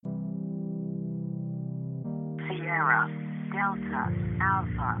Sierra, Delta,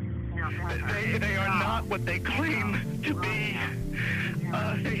 Alpha, November. They are not what they claim to be.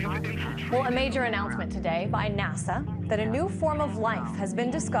 They have infiltrated. Well, a major announcement today by NASA that a new form of life has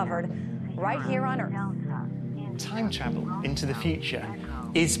been discovered right here on Earth. Time travel into the future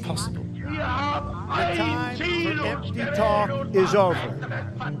is possible. The time for empty talk is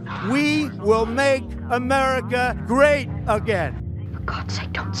over. We will make America great again. For God's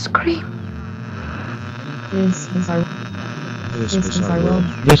sake, don't scream. This is our world.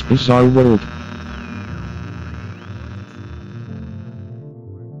 This is our world.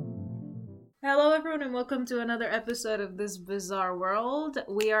 Hello everyone and welcome to another episode of This Bizarre World.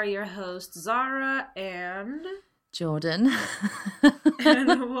 We are your hosts Zara and Jordan.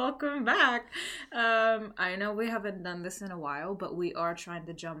 and welcome back. I know we haven't done this in a while, but we are trying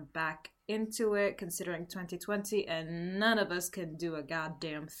to jump back into it considering 2020 and none of us can do a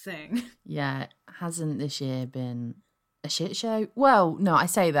goddamn thing. Yeah, hasn't this year been a shit show? Well, no, I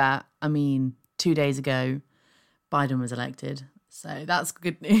say that. I mean, 2 days ago, Biden was elected. So that's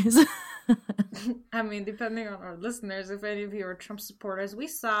good news. I mean, depending on our listeners, if any of you are Trump supporters, we're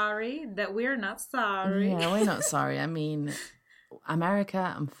sorry that we're not sorry. Yeah, we're not sorry. I mean,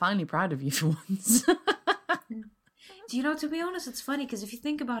 America, I'm finally proud of you for once. You know, to be honest, it's funny because if you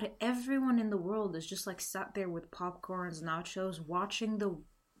think about it, everyone in the world is just like sat there with popcorns, nachos, watching the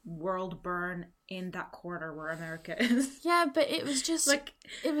world burn in that corner where America is. Yeah, but it was just like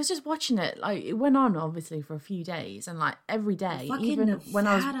it was just watching it. Like it went on obviously for a few days, and like every day, even Nevada, when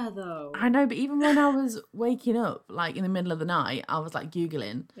I know, but even when I was waking up, like in the middle of the night, I was like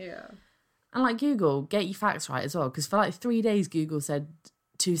Googling. Yeah. And like Google, get your facts right as well, because for like 3 days Google said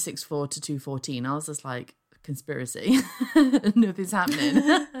 264 to 214. I was just like, conspiracy. Nothing's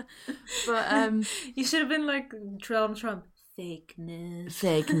happening. But you should have been like Trump. Fake news.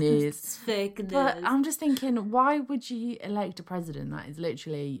 Fake news. Fake news. But I'm just thinking, why would you elect a president that is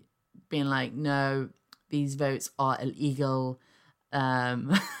literally being like, no, these votes are illegal.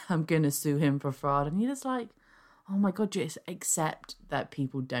 I'm going to sue him for fraud. And you're just like, oh my God, just accept that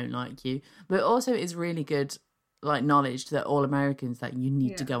people don't like you. But also it's really good, like, knowledge that all Americans that you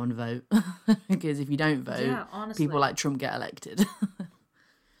need to go and vote. Because if you don't vote, people like Trump get elected.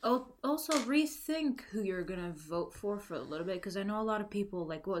 Also, rethink who you're going to vote for a little bit, because I know a lot of people,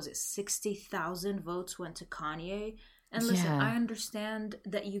 like, what was it, 60,000 votes went to Kanye. And listen, I understand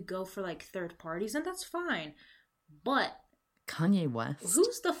that you go for, like, third parties, and that's fine. But Kanye West.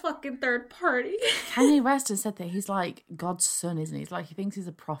 Who's the fucking third party? Kanye West has said that he's, like, God's son, isn't he? He's like, he thinks he's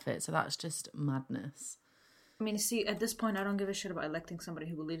a prophet, so that's just madness. I mean, see, at this point, I don't give a shit about electing somebody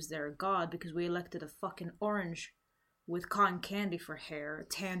who believes they're a god, because we elected a fucking orange with cotton candy for hair,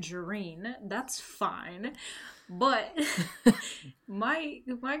 tangerine. That's fine. But my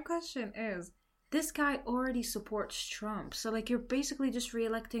question is, this guy already supports Trump. So, like, you're basically just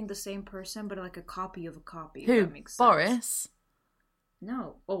re-electing the same person, but, like, a copy of a copy. Who? If that makes sense. Boris?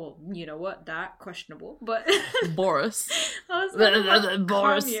 No. Oh, well, you know what? That, questionable. But Boris. I was like,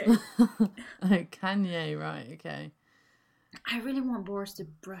 Boris. Kanye. Kanye, right, okay. I really want Boris to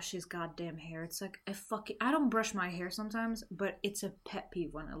brush his goddamn hair. It's like, I don't brush my hair sometimes, but it's a pet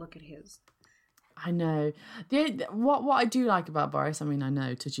peeve when I look at his. I know. What I do like about Boris, I mean, I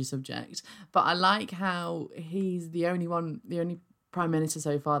know, touchy subject, but I like how he's the only prime minister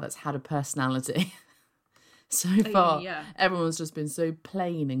so far that's had a personality. So far, everyone's just been so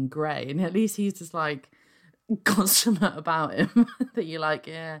plain and grey, and at least he's just like got something about him that you're like,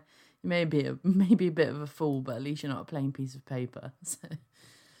 yeah, maybe a bit of a fool, but at least you're not a plain piece of paper. So.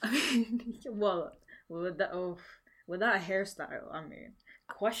 I mean, well, with that hairstyle, I mean,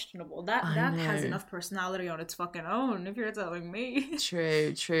 questionable. That has enough personality on its fucking own, if you're telling me.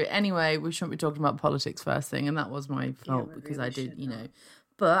 True. Anyway, we shouldn't be talking about politics first thing, and that was my fault because I did, you know.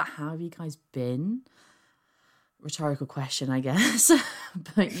 But how have you guys been? Rhetorical question, I guess.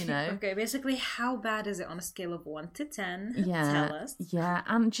 But, you know. Okay, basically, how bad is it on a scale of 1 to 10? Yeah. Tell us. Yeah,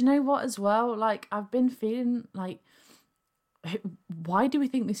 and do you know what as well? Like, I've been feeling like, why do we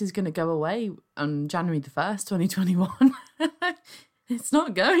think this is going to go away on January the 1st, 2021? It's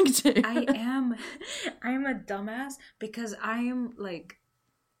not going to. I am a dumbass because I'm,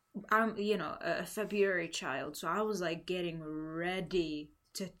 you know, a February child. So I was, like, getting ready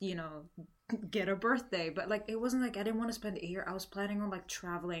to, you know, get a birthday, but like it wasn't like I didn't want to spend it here. I was planning on like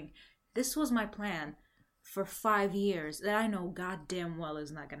traveling. This was my plan for 5 years that I know goddamn well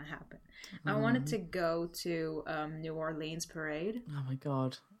is not gonna happen. I wanted to go to New Orleans parade. Oh my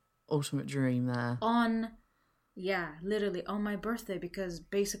God, ultimate dream there. On Yeah, literally on my birthday, because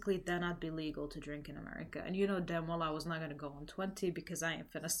basically then I'd be legal to drink in America. And you know damn well I was not going to go on 20 because I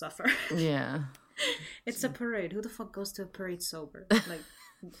ain't finna suffer. Yeah. It's a parade. Who the fuck goes to a parade sober? Like,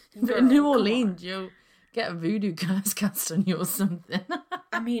 But girl, in New come Orleans, on. you'll get a voodoo curse cast on you or something.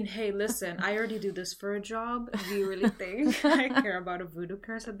 I mean, hey, listen, I already do this for a job. Do you really think I care about a voodoo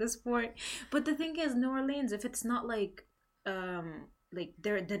curse at this point? But the thing is, New Orleans, if it's not like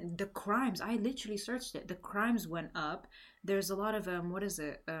the crimes, I literally searched it. The crimes went up. There's a lot of what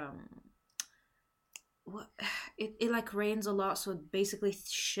it like rains a lot, so basically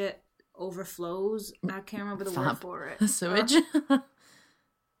shit overflows. I can't remember the word for it. Sewage?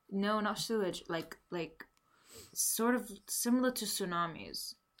 No, not sewage. Like sort of similar to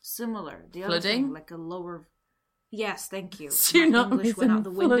tsunamis. Similar. The other Flooding? thing, like a lower. Yes, thank you. My Tsunamis English went out and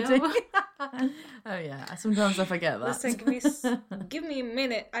the window. flooding. Oh yeah, sometimes I forget that. Listen, give me a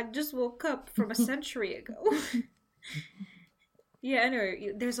minute. I just woke up from a century ago. Yeah,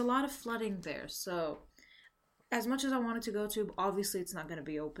 anyway, there's a lot of flooding there. So, as much as I wanted to go to, obviously it's not going to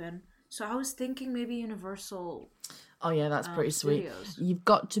be open. So I was thinking maybe Universal. Oh yeah, that's pretty sweet. Studios. You've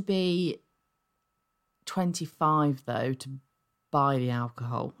got to be 25 though to buy the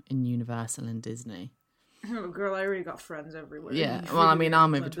alcohol in Universal and Disney. Oh, girl, I already got friends everywhere. Yeah, You well, I really mean, got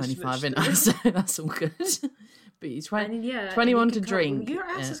I'm over this rich 25, dude. innit? So that's all good. But you're I mean, yeah, 21 you to can come- drink. Your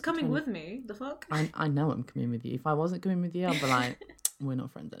ass yeah, is coming 20. with me. The fuck? I know I'm coming with you. If I wasn't coming with you, I'd be like, we're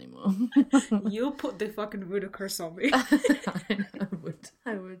not friends anymore. You'll put the fucking voodoo curse on me.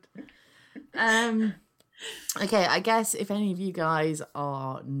 I would. Okay, I guess if any of you guys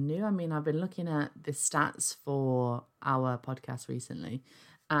are new, I mean, I've been looking at the stats for our podcast recently,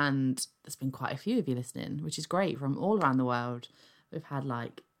 and there's been quite a few of you listening, which is great, from all around the world. We've had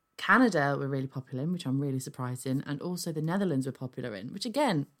like Canada we're really popular in, which I'm really surprised in, and also the Netherlands we're popular in, which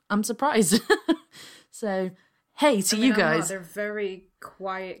again, I'm surprised. So, hey to I mean, you I'm not. guys. They're very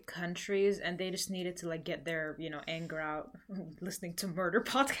quiet countries, and they just needed to like get their anger out listening to murder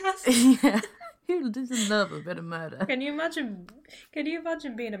podcasts. Yeah. Who doesn't love a bit of murder? Can you imagine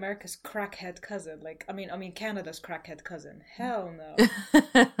being America's crackhead cousin? Like, I mean, Canada's crackhead cousin. Hell no.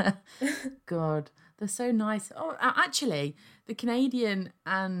 God, they're so nice. Oh, actually, the Canadian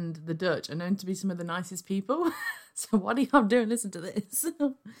and the Dutch are known to be some of the nicest people. So why do you have to listen to this?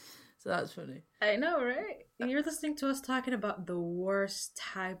 So that's funny. I know, right? You're listening to us talking about the worst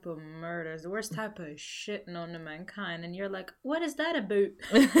type of murders, the worst type of shit known to mankind, and you're like, what is that about?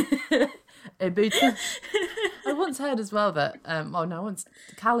 I once heard as well that,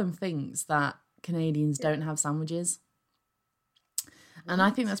 Callum thinks that Canadians don't have sandwiches. And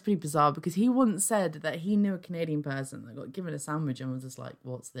I think that's pretty bizarre, because he once said that he knew a Canadian person that got given a sandwich and was just like,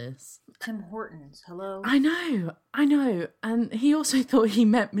 what's this? Tim Hortons, hello? I know. And he also thought he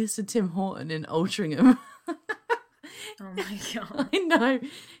met Mr. Tim Horton in Altrincham. Oh my god. I know.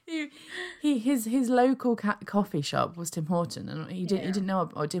 His local coffee shop was Tim Horton, and he didn't know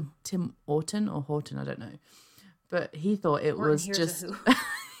about Tim Horton or Horton, I don't know. But he thought it Horton was here's just a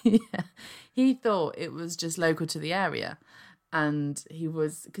yeah. He thought it was just local to the area. And he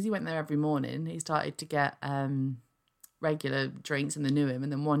was, because he went there every morning, he started to get regular drinks, and they knew him.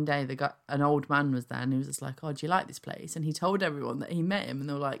 And then one day an old man was there, and he was just like, oh, do you like this place? And he told everyone that he met him, and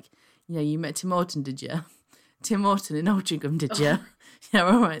they were like, yeah, you met Tim Horton, did you? Tim Horton in Altrincham, did you? Yeah,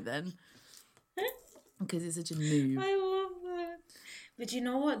 all right then. Because it's such a noob. I love that. But you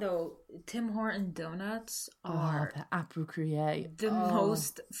know what though? Tim Horton donuts are the apple crue. the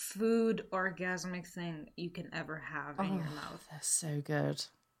most food orgasmic thing you can ever have in your mouth. They're so good.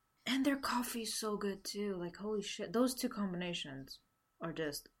 And their coffee's so good too. Like, holy shit. Those two combinations are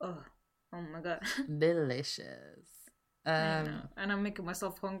just, oh my god. Delicious. I know. And I'm making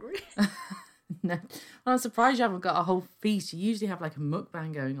myself hungry. No, well, I'm surprised you haven't got a whole feast. You usually have like a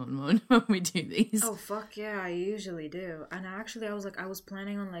mukbang going on when we do these. Oh fuck yeah, I usually do. And actually I was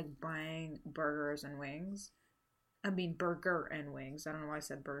planning on like buying burgers and wings. I mean burger and wings. I don't know why I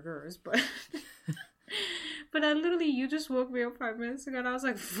said burgers, but but I literally, you just woke me up 5 minutes ago and I was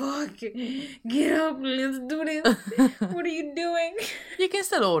like, fuck, get up, let's do this. What are you doing? You can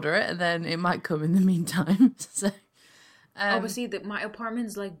still order it, and then it might come in the meantime. So obviously my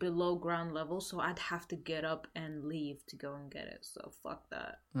apartment's like below ground level, so I'd have to get up and leave to go and get it, so fuck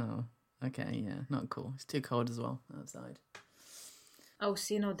that. Oh, okay, yeah, not cool. It's too cold as well outside. Oh,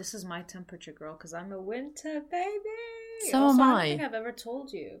 see, no, this is my temperature, girl, because I'm a winter baby. So also, am I I. don't think I've ever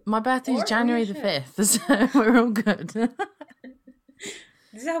told you. My birthday's Or January you the should. 5th, so we're all good.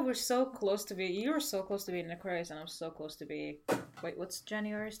 This is how we're so close to be. You were so close to being an Aquarius, and I'm so close to be. Wait, what's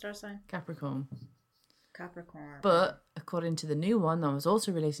January star sign? Capricorn. Capricorn. But according to the new one that was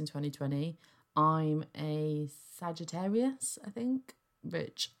also released in 2020, I'm a Sagittarius, I think.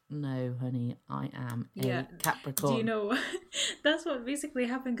 Which, no, honey, I am a Capricorn. Do you know, that's what basically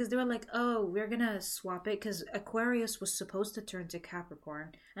happened, because they were like, oh, we're gonna swap it, because Aquarius was supposed to turn to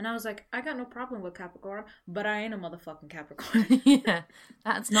Capricorn. And I was like, I got no problem with Capricorn, but I ain't a motherfucking Capricorn. Yeah,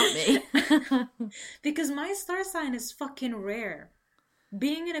 that's not me. Because my star sign is fucking rare.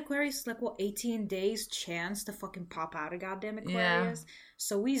 Being in Aquarius is like, 18 days chance to fucking pop out a goddamn Aquarius. Yeah.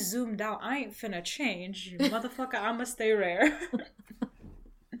 So we zoomed out. I ain't finna change. Motherfucker, I'ma stay rare.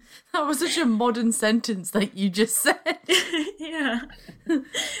 That was such a modern sentence that you just said. Yeah.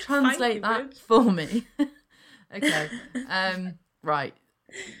 Translate that for me. Okay. Right.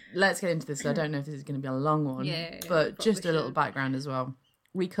 Let's get into this. I don't know if this is going to be a long one, but just a little background as well.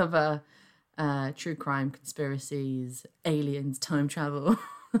 We cover true crime, conspiracies, aliens, time travel,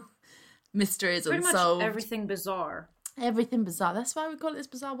 mysteries pretty unsolved. Much everything bizarre. Everything bizarre. That's why we call it This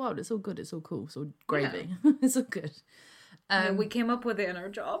Bizarre World. It's all good. It's all cool. It's all gravy. Yeah. It's all good. We came up with it in our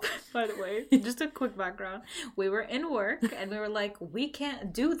job, by the way. Just a quick background. We were in work and we were like, we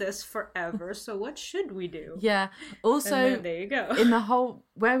can't do this forever, so what should we do? Yeah. Also, there you go. In the whole,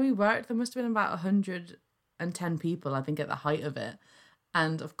 where we worked, there must have been about 110 people, I think, at the height of it.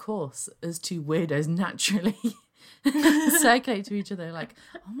 And of course, as two weirdos naturally circulate to each other like,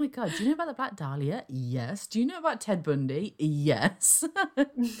 oh my God, do you know about the Black Dahlia? Yes. Do you know about Ted Bundy? Yes.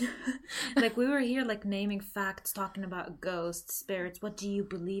 Like we were here like naming facts, talking about ghosts, spirits. What do you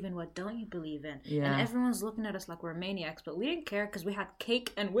believe in? What don't you believe in? Yeah. And everyone's looking at us like we're maniacs, but we didn't care because we had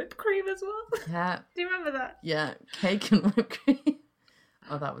cake and whipped cream as well. Yeah. Do you remember that? Yeah. Cake and whipped cream.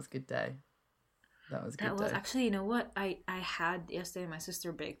 Oh, that was a good day. That was actually, you know what? I had yesterday, my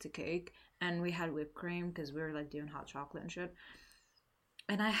sister baked a cake and we had whipped cream because we were like doing hot chocolate and shit.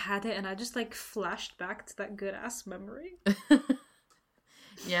 And I had it and I just like flashed back to that good ass memory.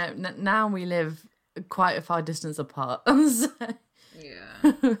 Yeah, now we live quite a far distance apart. So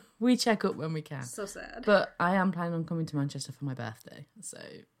yeah. We check up when we can. So sad. But I am planning on coming to Manchester for my birthday. So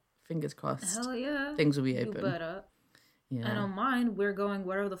fingers crossed. Hell yeah. Things will be open. You better. Yeah. And on mine, we're going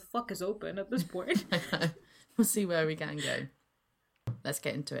wherever the fuck is open at this point. We'll see where we can go. Let's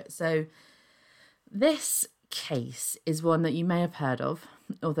get into it. So this case is one that you may have heard of,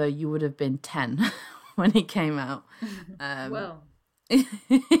 although you would have been 10 when it came out. Well.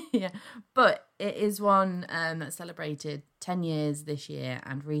 Yeah. But it is one that celebrated 10 years this year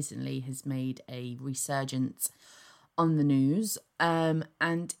and recently has made a resurgence on the news.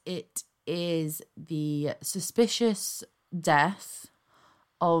 And it is the suspicious death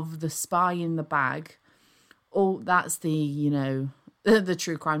of the spy in the bag. Oh, that's the, the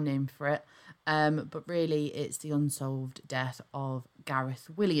true crime name for it. But really, it's the unsolved death of Gareth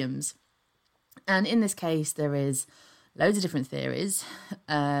Williams. And in this case, there is loads of different theories,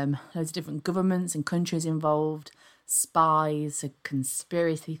 loads of different governments and countries involved, spies,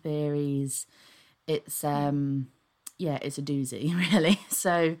 conspiracy theories. It's, it's a doozy, really.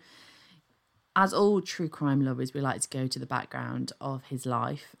 So, as all true crime lovers, we like to go to the background of his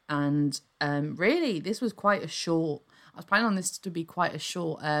life. And really, this was quite a short... I was planning on this to be quite a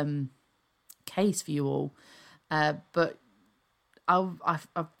short case for you all. But I've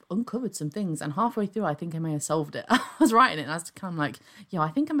uncovered some things. And halfway through, I think I may have solved it. I was writing it and I was kind of like, I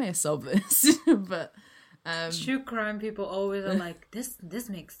think I may have solved this. But... true crime people always are like, this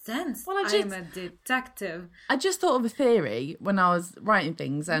makes sense. Well, I'm a detective. I just thought of a theory when I was writing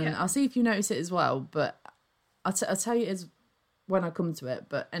things, and I'll see if you notice it as well, but I'll tell you it when I come to it.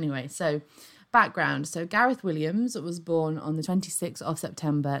 But anyway, so background. So Gareth Williams was born on the 26th of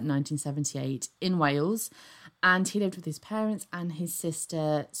September 1978 in Wales, and he lived with his parents and his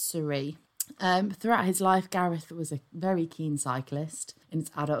sister Suri. Throughout his life, Gareth was a very keen cyclist. In his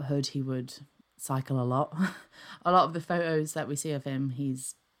adulthood, he would cycle a lot. A lot of the photos that we see of him,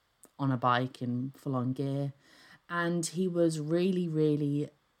 he's on a bike in full-on gear. And he was really, really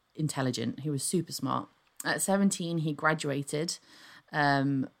intelligent. He was super smart. At 17, he graduated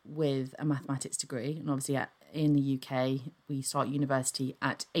with a mathematics degree. And obviously in the UK, we start university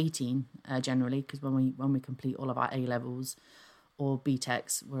at 18 generally, because when we complete all of our A-levels or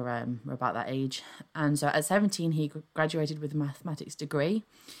BTECs, we're about that age. And so at 17, he graduated with a mathematics degree.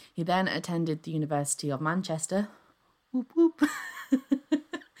 He then attended the University of Manchester. Whoop, whoop.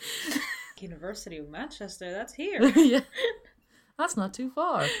 University of Manchester, that's here. Yeah. That's not too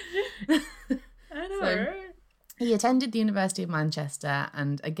far. I know, right? He attended the University of Manchester,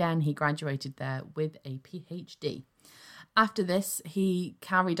 and again, he graduated there with a PhD. After this, he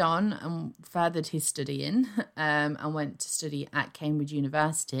carried on and furthered his studying and went to study at Cambridge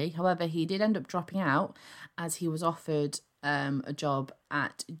University. However, he did end up dropping out as he was offered a job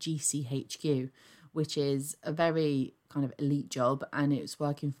at GCHQ, which is a very kind of elite job, and it's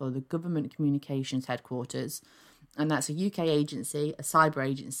working for the Government Communications Headquarters. And that's a UK agency, a cyber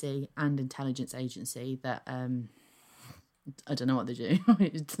agency, and intelligence agency that, I don't know what they do.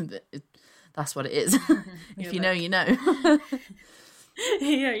 That's what it is. If you know, you know.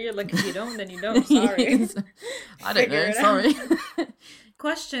 Yeah, you're like, if you don't, then you don't. Sorry. I don't know, sorry.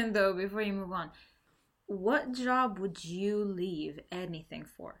 Question, though, before you move on. What job would you leave anything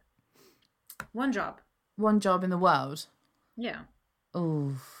for? One job. One job in the world? Yeah.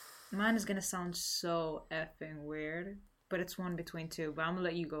 Oh. Mine is gonna sound so effing weird, but it's one between two. But I'm gonna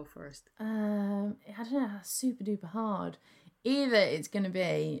let you go first. I don't know. Super duper hard. Either it's gonna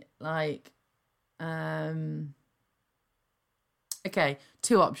be like, okay,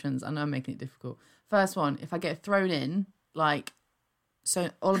 two options. I know I'm making it difficult. First one, if I get thrown in, like, so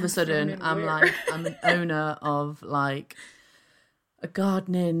all of a sudden I'm an owner of like a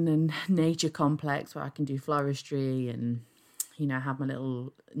gardening and nature complex where I can do floristry and, you know, have my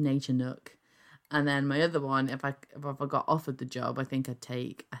little nature nook. And then my other one, if I got offered the job, I think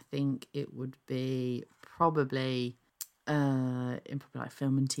it would be probably in probably like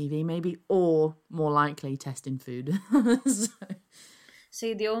film and TV maybe, or more likely testing food. So.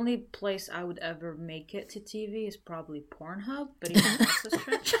 See, the only place I would ever make it to TV is probably Pornhub, but even that's a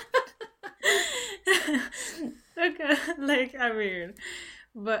stretch. Okay, like, I mean,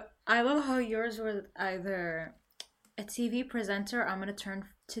 but I love how yours was either a TV presenter. I'm gonna turn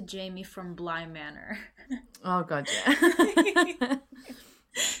to Jamie from Bly Manor. Oh god, yeah.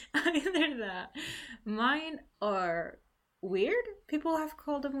 Either that. Mine are weird. People have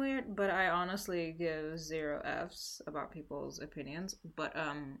called them weird, but I honestly give 0 Fs about people's opinions. But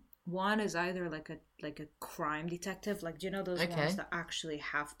one is either like a crime detective, like, do you know those ones that actually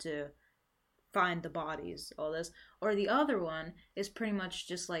have to find the bodies, all this, or the other one is pretty much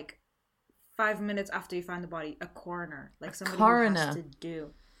just like 5 minutes after you find the body, a coroner, like somebody who has to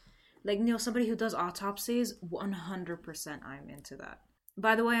do, like, you know, somebody who does autopsies. 100% I'm into that.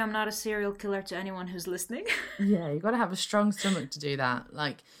 By the way, I'm not a serial killer, to anyone who's listening. Yeah, you got to have a strong stomach to do that.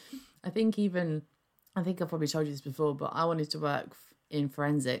 Like, I think I've probably told you this before, but I wanted to work in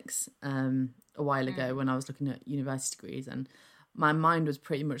forensics a while ago when I was looking at university degrees, and my mind was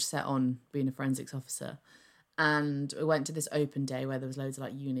pretty much set on being a forensics officer. And we went to this open day where there was loads of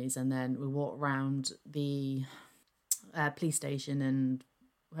like unis, and then we walked around the police station and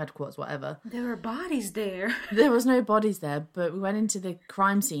headquarters, whatever. There were bodies there. There was no bodies there, but we went into the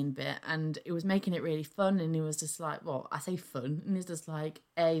crime scene bit, and it was making it really fun. And it was just like, well, I say fun, and it's just like,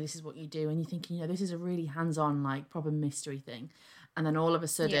 this is what you do, and you're thinking, you know, this is a really hands-on, like, proper mystery thing. And then all of a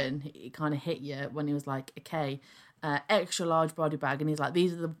sudden, it kind of hit you when he was like, okay, extra large body bag, and he's like,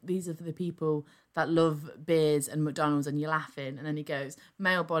 these are for the people that love beers and McDonald's, and you're laughing. And then he goes,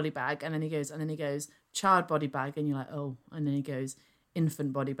 male body bag, and then he goes child body bag, and you're like, oh. And then he goes,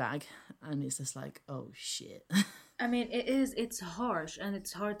 infant body bag, and it's just like, oh shit. I mean, it's harsh, and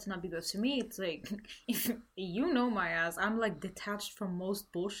it's hard to not be, but to me it's like, if you know my ass, I'm like detached from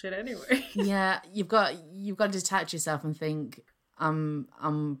most bullshit anyway. Yeah, you've got to detach yourself and think,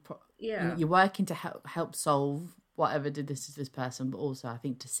 you're working to help solve whatever did this to this person, but also I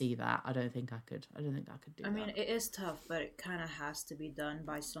think to see that, I don't think I could do that. I mean, it is tough, but it kind of has to be done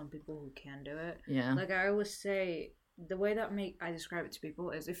by some people who can do it. Yeah. Like I always say, the way that I describe it to people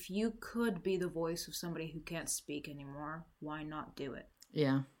is, if you could be the voice of somebody who can't speak anymore, why not do it?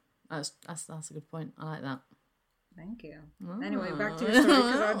 Yeah, that's a good point. I like that. Thank you. Oh. Anyway, back to your story,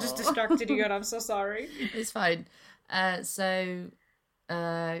 because I just distracted you, and I'm so sorry. It's fine.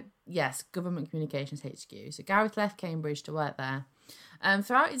 Yes, Government Communications HQ. So Gareth left Cambridge to work there.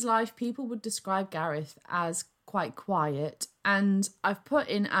 Throughout his life, people would describe Gareth as quite quiet, and I've put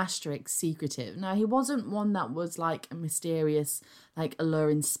in asterisk secretive. Now, he wasn't one that was like a mysterious, like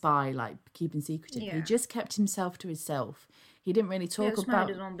alluring spy, like keeping secretive. Yeah. He just kept himself to himself. He didn't really talk about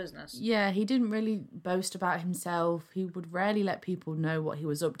his own business. Yeah, he didn't really boast about himself. He would rarely let people know what he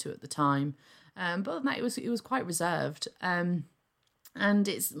was up to at the time. But other than that, it was quite reserved. And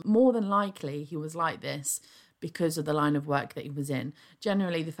it's more than likely he was like this because of the line of work that he was in.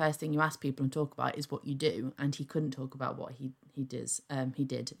 Generally, the first thing you ask people and talk about is what you do, and he couldn't talk about what he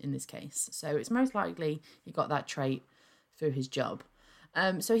did in this case. So it's most likely he got that trait through his job.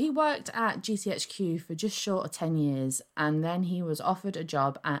 So he worked at GCHQ for just short of 10 years, and then he was offered a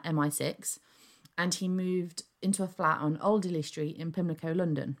job at MI6, and he moved into a flat on Old Ely Street in Pimlico,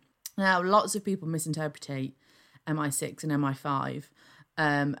 London. Now, lots of people misinterpret MI6 and MI5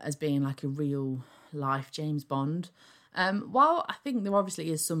 as being like a real life James Bond. While I think there obviously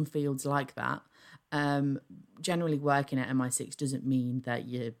is some fields like that, generally working at MI6 doesn't mean that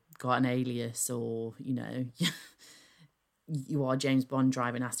you've got an alias or, you know, you are James Bond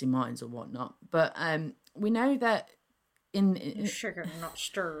driving Aston Martins or whatnot. But we know that in Sugar not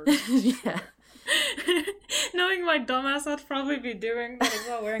stirred. yeah. Knowing my dumbass, I'd probably be doing that as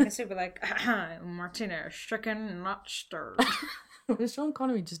well, wearing a suit, but like, Martinez, stricken, not stirred. Well, Sean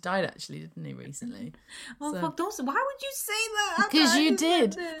Connery just died, actually, didn't he, recently? Well, So- fuck, don't. Why would you say that? Because you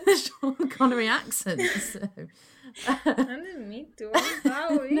did. The Sean Connery accent. So. I didn't mean to. I'm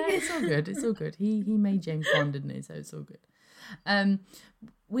sorry. No, it's all good. It's all good. He made James Bond, didn't he? So it's all good.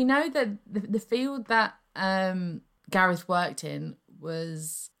 We know that the field that Gareth worked in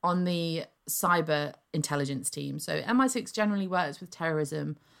was on the cyber intelligence team. So MI6 generally works with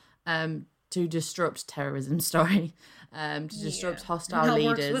terrorism to disrupt terrorism, to disrupt hostile That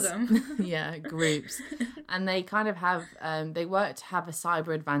leaders. works with them. Yeah, groups. And they kind of have, they work to have a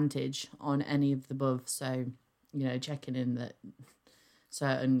cyber advantage on any of the above. So, you know, checking in that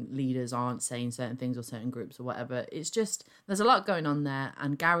certain leaders aren't saying certain things or certain groups or whatever. It's just, there's a lot going on there.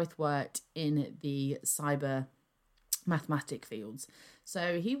 And Gareth worked in the cyber mathematic fields.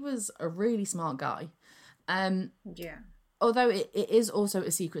 So he was a really smart guy. Yeah. Although it is also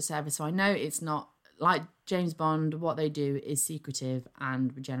a secret service. So I know it's not like James Bond. What they do is secretive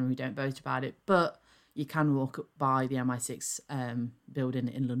and we generally don't boast about it. But you can walk by the MI6 building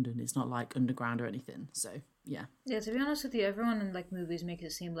in London. It's not like underground or anything. So, yeah. Yeah, to be honest with you, everyone in like movies makes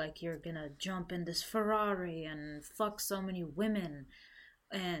it seem like you're gonna jump in this Ferrari and fuck so many women.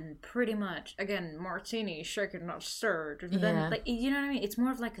 And pretty much, again, martini, shaken, not stirred. But then, Yeah. like, you know what I mean? It's more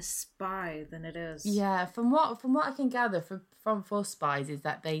of like a spy than it is. Yeah, from what I can gather from spies is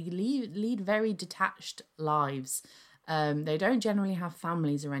that they lead very detached lives. They don't generally have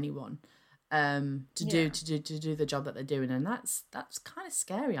families or anyone to do the job that they're doing, and that's kind of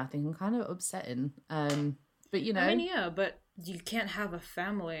scary. I think, and kind of upsetting. But you know, I mean, yeah, but you can't have a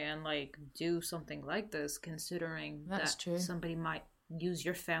family and like do something like this, considering That's that true. somebody might use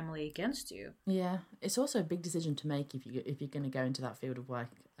your family against you. yeah, it's also a big decision to make if you're going to go into that field of work.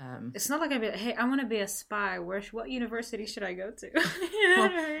 It's not like I'd be like, hey, I want to be a spy. What university should I go to? You know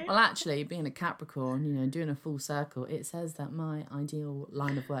what I mean? Well, actually, being a Capricorn, you know, doing a full circle, it says that my ideal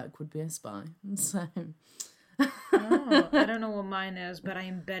line of work would be a spy. So, Oh, I don't know what mine is, but I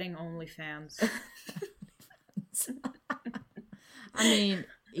am betting OnlyFans. I mean,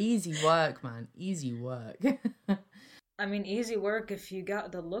 easy work, man. Easy work. I mean, easy work if you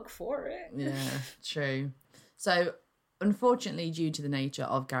got the look for it. Yeah, true. So, unfortunately, due to the nature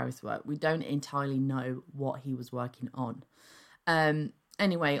of Gareth's work, we don't entirely know what he was working on.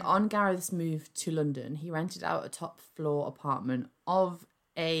 Anyway, on Gareth's move to London, he rented out a top floor apartment of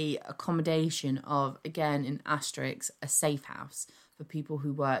a accommodation of, again, in asterisks, a safe house for people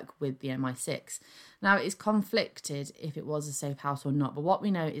who work with the MI6. Now, it's conflicted if it was a safe house or not, but what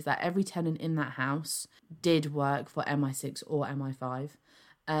we know is that every tenant in that house did work for MI6 or MI5,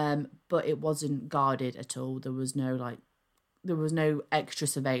 but it wasn't guarded at all. There was no extra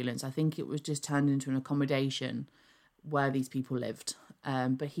surveillance. I think it was just turned into an accommodation where these people lived.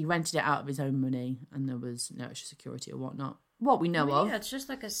 But he rented it out of his own money and there was no extra security or whatnot. What we know of. Yeah, it's just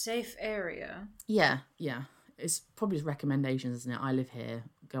like a safe area. Yeah. It's probably just recommendations, isn't it? I live here,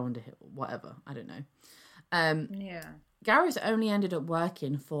 go under here, whatever. I don't know. Yeah. Gareth only ended up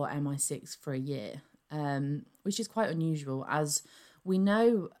working for MI6 for a year, which is quite unusual, as we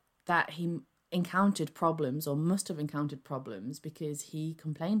know that he encountered problems, or must have encountered problems, because he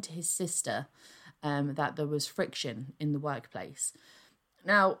complained to his sister that there was friction in the workplace.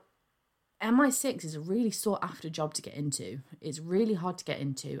 Now, MI6 is a really sought after job to get into. It's really hard to get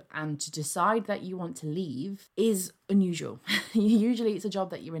into, and to decide that you want to leave is unusual. Usually it's a job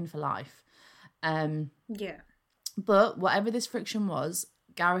that you're in for life. Yeah. But whatever this friction was,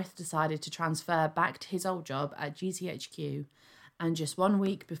 Gareth decided to transfer back to his old job at GCHQ, and just 1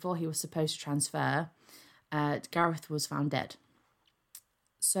 week before he was supposed to transfer, Gareth was found dead.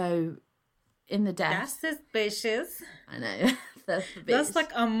 So, in the death... That's suspicious. I know. That's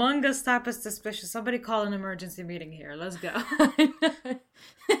like Among Us type of suspicious. Somebody call an emergency meeting here. Let's go. I know.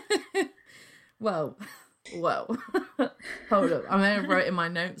 Well. Hold up. I may have wrote in my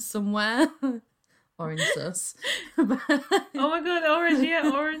notes somewhere. Orange sus. Oh my god, orange, yeah,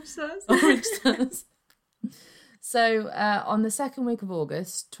 orange sus. Orange sus. So, on the second week of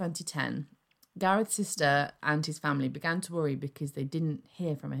August 2010, Gareth's sister and his family began to worry because they didn't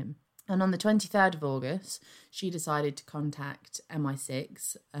hear from him. And on the 23rd of August, she decided to contact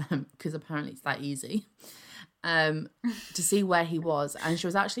MI6, because apparently it's that easy, to see where he was. And she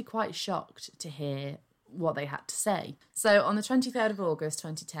was actually quite shocked to hear what they had to say. So on the 23rd of August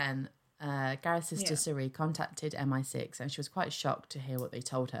 2010, Gareth's sister Siri contacted MI6 and she was quite shocked to hear what they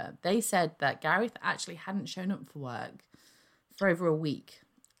told her. They said that Gareth actually hadn't shown up for work for over a week,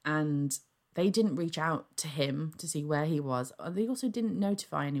 and they didn't reach out to him to see where he was. They also didn't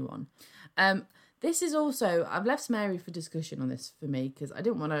notify anyone. This is also, I've left some area for discussion on this for me because I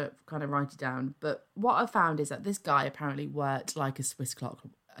didn't want to kind of write it down. But what I found is that this guy apparently worked like a Swiss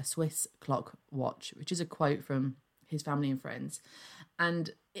clock watch, which is a quote from his family and friends. And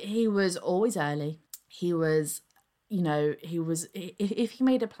he was always early. He was, if he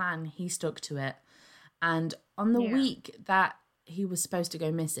made a plan, he stuck to it. And on the week that he was supposed to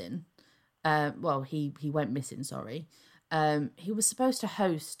go missing, he went missing, sorry. He was supposed to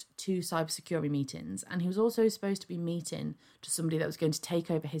host 2 cybersecurity meetings, and he was also supposed to be meeting to somebody that was going to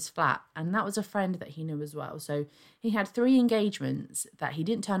take over his flat, and that was a friend that he knew as well. So he had 3 engagements that he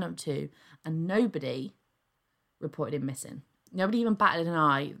didn't turn up to, and nobody reported him missing. Nobody even batted an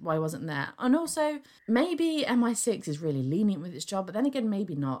eye why he wasn't there. And also, maybe MI6 is really lenient with its job, but then again,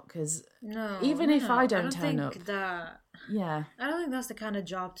 maybe not, because if I don't turn up... Yeah. I don't think that's the kind of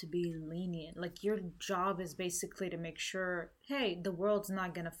job to be lenient. Like, your job is basically to make sure, hey, the world's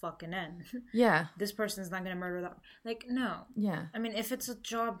not gonna fucking end. Yeah. This person's not gonna murder that. Like, no. Yeah. I mean, if it's a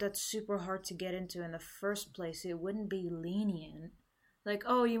job that's super hard to get into in the first place, it wouldn't be lenient. Like,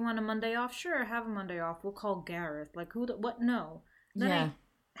 oh, you want a Monday off? Sure, have a Monday off. We'll call Gareth. Like, what? No. That ain't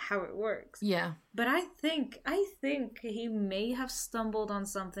how it works. Yeah. But I think he may have stumbled on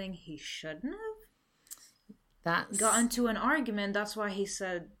something he shouldn't have. Got into an argument. That's why he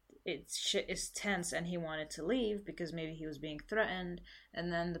said shit is tense and he wanted to leave, because maybe he was being threatened.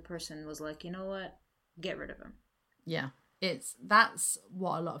 And then the person was like, you know what? Get rid of him. Yeah. That's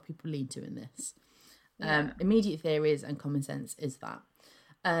what a lot of people lean to in this. Immediate theories and common sense is that.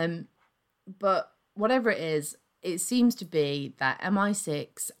 But whatever it is, it seems to be that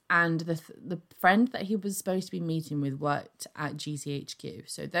MI6 and the friend that he was supposed to be meeting with worked at GCHQ.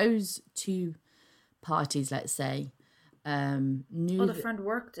 So those 2 parties, let's say, knew the friend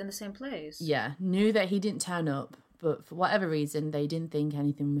worked in the same place. Yeah, knew that he didn't turn up, but for whatever reason, they didn't think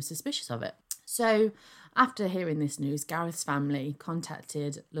anything was suspicious of it. So after hearing this news, Gareth's family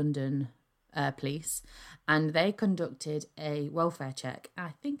contacted London police, and they conducted a welfare check.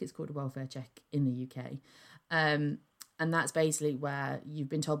 I think it's called a welfare check in the UK. And that's basically where you've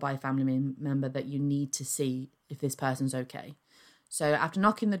been told by a family member that you need to see if this person's okay. So after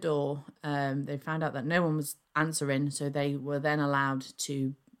knocking the door, they found out that no one was answering, so they were then allowed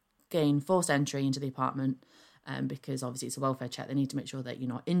to gain forced entry into the apartment, because obviously it's a welfare check. They need to make sure that you're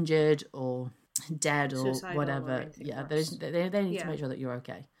not injured or dead or suicidal whatever. They need to make sure that you're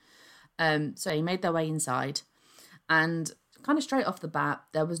okay. So they made their way inside, and kind of straight off the bat,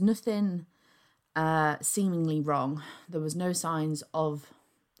 there was nothing seemingly wrong. There was no signs of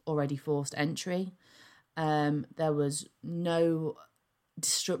already forced entry. There was no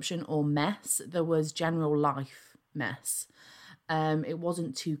disruption or mess. There was general life mess. It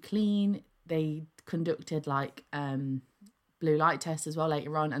wasn't too clean. They conducted blue light tests as well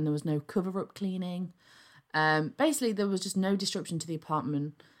later on, and there was no cover-up cleaning. Basically, there was just no disruption to the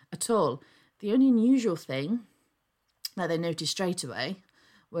apartment at all. The only unusual thing that they noticed straight away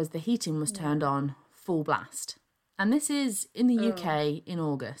was the heating was turned on full blast. And this is in the UK in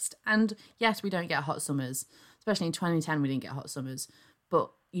August. And yes, we don't get hot summers. Especially in 2010, we didn't get hot summers. But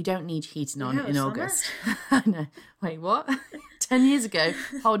you don't need heating on in August. I know. Wait, what? 10 years ago,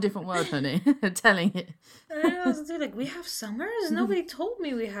 whole different world, honey. I'm telling you. I was like, we have summers? Nobody told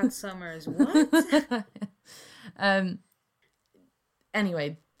me we had summers. What?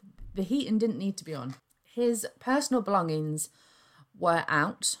 Anyway, the heating didn't need to be on. His personal belongings were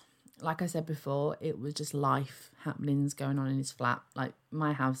out. Like I said before, it was just life happenings going on in his flat. Like,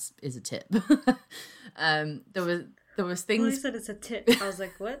 my house is a tip. There was things... Well, you said it's a tip. I was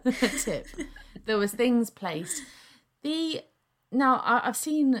like, what? A tip. There was things placed. Now, I've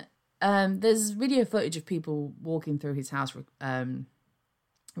seen... there's video footage of people walking through his house,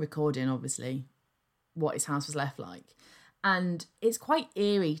 recording, obviously, what his house was left like. And it's quite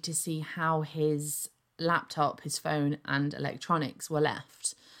eerie to see how his laptop, his phone, and electronics were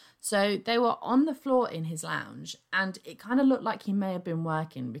left. So they were on the floor in his lounge, and it kind of looked like he may have been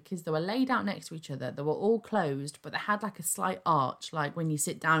working because they were laid out next to each other. They were all closed, but they had like a slight arch, like when you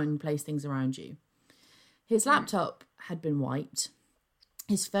sit down and you place things around you. His laptop had been wiped.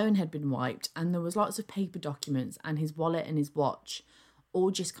 His phone had been wiped, and there was lots of paper documents, and his wallet and his watch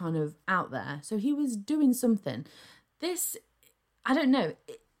all just kind of out there. So he was doing something. This, I don't know.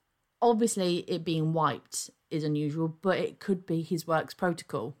 Obviously, it being wiped is unusual, but it could be his work's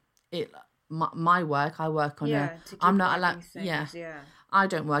protocol. my work. I work on to keep I'm not hiding allowed. things, Yeah, I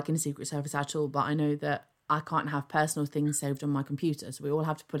don't work in the Secret Service at all, but I know that I can't have personal things saved on my computer, so we all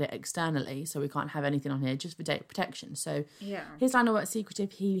have to put it externally, so we can't have anything on here just for data protection. So his line of work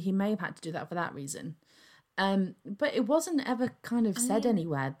secretive. He may have had to do that for that reason. But it wasn't ever kind of said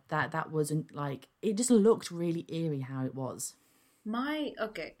anywhere that wasn't like, it just looked really eerie how it was.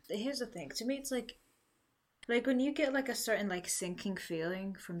 Here's the thing. To me, it's like when you get like a certain like sinking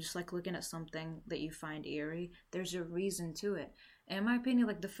feeling from just like looking at something that you find eerie, there's a reason to it. And in my opinion,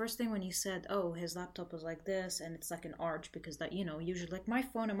 like the first thing when you said, oh, his laptop was like this and it's like an arch, because that, you know, usually like my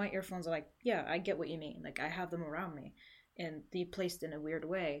phone and my earphones are like, yeah, I get what you mean. Like I have them around me and they're placed in a weird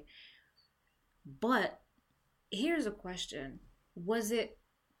way. But here's a question. Was it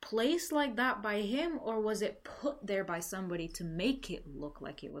placed like that by him, or was it put there by somebody to make it look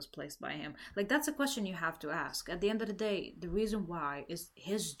like it was placed by him? Like, that's a question you have to ask. At the end of the day, the reason why is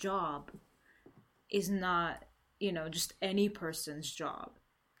his job is not, you know, just any person's job.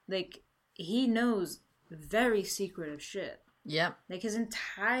 Like, he knows very secretive shit. Yep. Like, his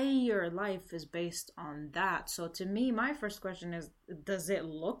entire life is based on that. So to me, my first question is, does it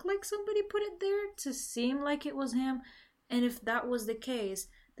look like somebody put it there to seem like it was him? And if that was the case,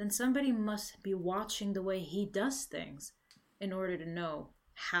 then somebody must be watching the way he does things in order to know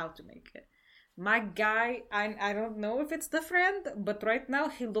how to make it. My guy, I don't know if it's the friend, but right now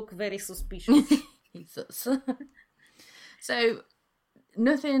he looked very suspicious. He does. So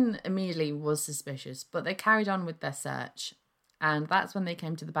nothing immediately was suspicious, but they carried on with their search. And that's when they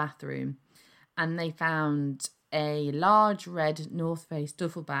came to the bathroom and they found a large red North Face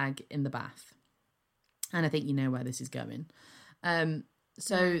duffel bag in the bath. And I think you know where this is going.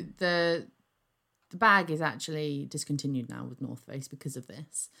 So the bag is actually discontinued now with North Face because of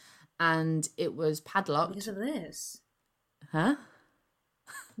this. And it was padlocked. Because of this? Huh?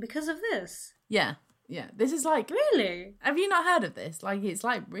 Because of this? Yeah. This is like... Really? Have you not heard of this? Like, it's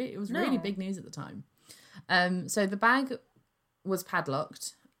like... It was really big news at the time. So the bag was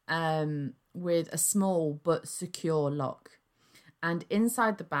padlocked with a small but secure lock. And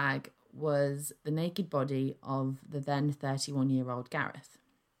inside the bag was the naked body of the then 31-year-old Gareth.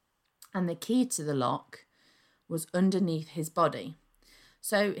 And the key to the lock was underneath his body.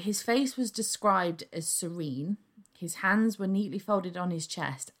 So his face was described as serene. His hands were neatly folded on his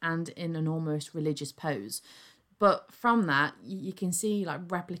chest and in an almost religious pose. But from that, you can see like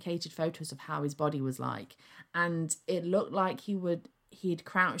replicated photos of how his body was like. And it looked like he'd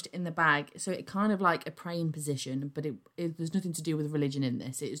crouched in the bag. So it kind of like a praying position, but there's nothing to do with religion in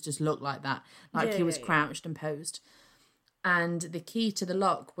this. It just looked like that. Like he was crouched and posed. And the key to the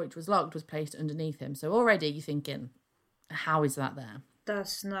lock, which was locked, was placed underneath him. So already you're thinking, how is that there?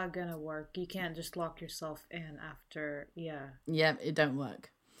 That's not gonna work. You can't just lock yourself in after, Yeah, it don't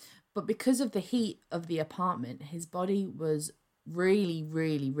work. But because of the heat of the apartment, his body was really,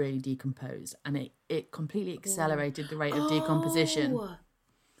 really, really decomposed. And it completely accelerated the rate of decomposition.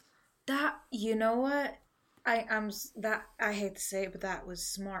 That, you know what? I hate to say it, but that was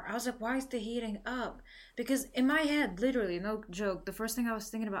smart. I was like, why is the heating up? Because in my head, literally, no joke, the first thing I was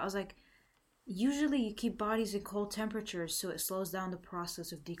thinking about, I was like, usually you keep bodies in cold temperatures so it slows down the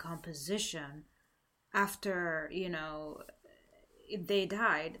process of decomposition after, you know, they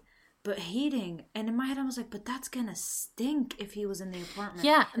died. But heating, and in my head I was like, but that's gonna stink if he was in the apartment.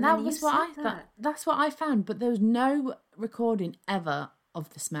 Yeah, and that was what I thought. That's what I found, but there was no recording ever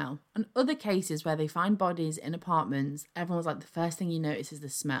of the smell. And other cases where they find bodies in apartments, everyone's like, the first thing you notice is the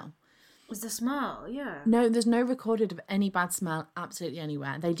smell. Was the smell, yeah. No, there's no recorded of any bad smell absolutely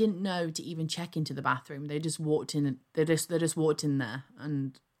anywhere. They didn't know to even check into the bathroom. They just walked in. They just walked in there,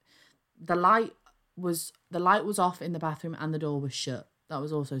 and the light was off in the bathroom, and the door was shut. That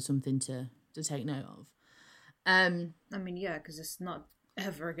was also something to take note of. I mean, yeah, because it's not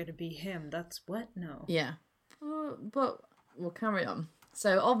ever going to be him. That's what? No. Yeah. But we'll carry on.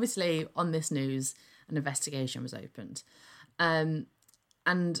 So obviously on this news, an investigation was opened.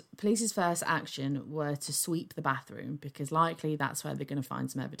 And police's first action were to sweep the bathroom because likely that's where they're going to find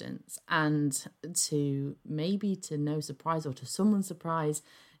some evidence. And to no surprise or to someone's surprise,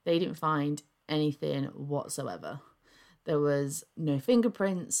 they didn't find anything whatsoever. There was no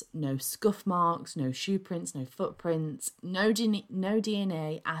fingerprints, no scuff marks, no shoe prints, no footprints, no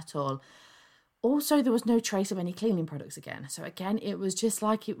DNA at all. Also, there was no trace of any cleaning products again. So again, it was just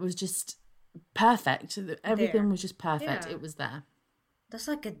perfect. Everything was just perfect. Yeah. It was there. That's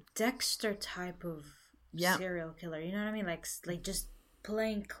like a Dexter type of serial killer. You know what I mean? Like just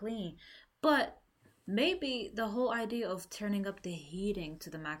plain clean. But maybe the whole idea of turning up the heating to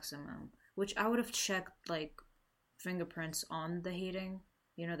the maximum, which I would have checked like fingerprints on the heating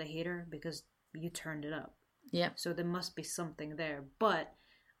you know, the heater, because you turned it up. Yep. So there must be something there. But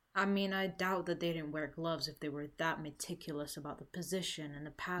I mean, I doubt that they didn't wear gloves if they were that meticulous about the position and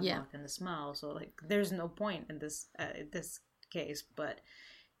the padlock and the smell. So like, there's no point in this case. But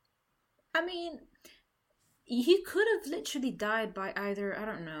I mean, he could have literally died by either, I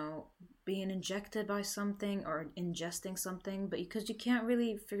don't know, being injected by something or ingesting something. But because you can't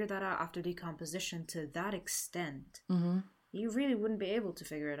really figure that out after decomposition to that extent, you really wouldn't be able to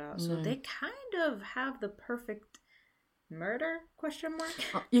figure it out. So they kind of have the perfect murder ?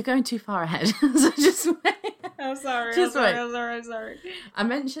 Oh, you're going too far ahead. So just wait. I'm sorry. I'm sorry. I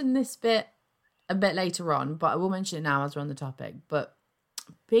mentioned this bit a bit later on, but I will mention it now as we're on the topic. But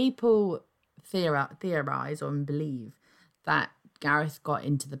people theorize or believe that Gareth got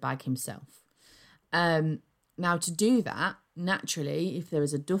into the bag himself. Now, to do that, naturally, if there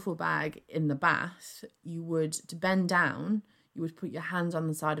was a duffel bag in the bath, to bend down, you would put your hands on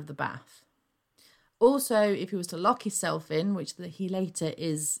the side of the bath. Also, if he was to lock himself in, which he later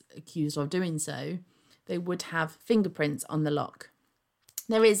is accused of doing so, they would have fingerprints on the lock.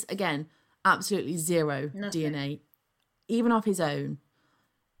 There is, again, absolutely zero DNA, even of his own,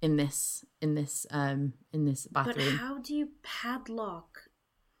 in this bathroom. But how do you padlock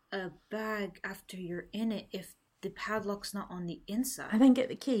a bag after you're in it if the padlock's not on the inside? And then get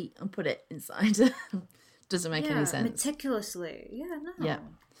the key and put it inside. Doesn't make any sense. Meticulously. Yeah, no. Yeah.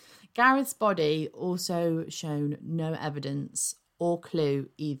 Gareth's body also shown no evidence or clue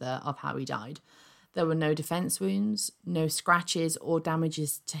either of how he died. There were no defence wounds, no scratches or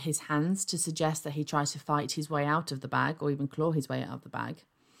damages to his hands to suggest that he tried to fight his way out of the bag or even claw his way out of the bag.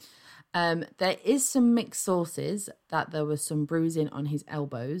 There is some mixed sources that there was some bruising on his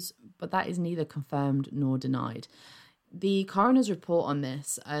elbows, but that is neither confirmed nor denied. The coroner's report on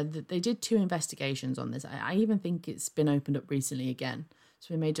this, they did 2 investigations on this. I even think it's been opened up recently again.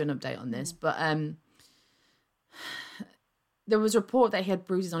 So we may do an update on this. But there was a report that he had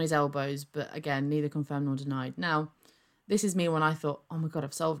bruises on his elbows, but again, neither confirmed nor denied. Now, this is me when I thought, oh my God,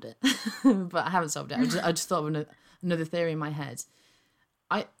 I've solved it. But I haven't solved it. I just thought of another theory in my head.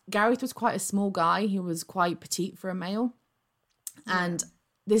 Gareth was quite a small guy. He was quite petite for a male. And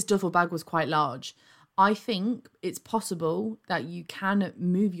this duffel bag was quite large. I think it's possible that you can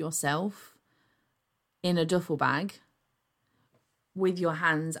move yourself in a duffel bag with your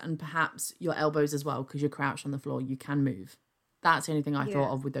hands and perhaps your elbows as well, because you're crouched on the floor. You can move. That's the only thing I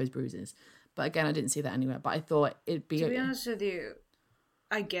thought of with those bruises. But again, I didn't see that anywhere. But I thought it'd be... To be honest with you,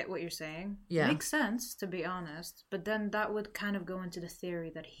 I get what you're saying. Yeah. Makes sense, to be honest. But then that would kind of go into the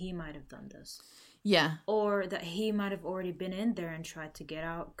theory that he might have done this. Yeah. Or that he might have already been in there and tried to get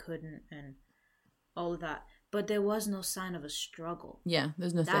out, couldn't, and all of that. But there was no sign of a struggle. Yeah,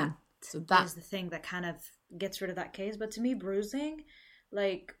 there's nothing. That is the thing that kind of gets rid of that case. But to me, bruising,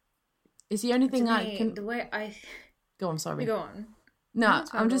 like... It's the only thing The way I... Go on, sorry. Go on. No,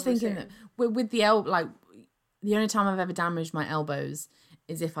 I'm just thinking that with the the only time I've ever damaged my elbows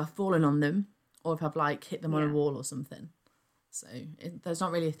is if I've fallen on them or if I've like hit them on a wall or something. So there's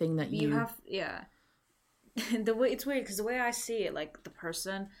not really a thing that you have. Yeah, the way it's weird because the way I see it, like the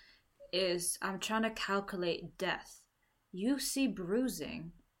person is, I'm trying to calculate death. You see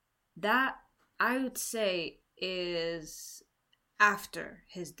bruising, that I would say is after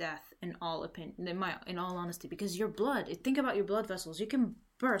his death, in all honesty, because your blood, think about your blood vessels. You can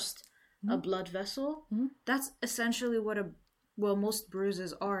burst a blood vessel. That's essentially what most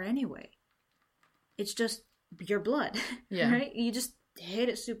bruises are anyway. It's just your blood, right? You just hit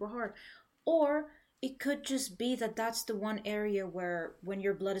it super hard. Or it could just be that that's the one area where when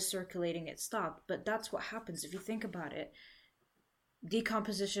your blood is circulating, it stopped. But that's what happens if you think about it.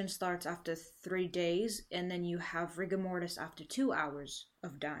 Decomposition starts after 3 days, and then you have rigor mortis after 2 hours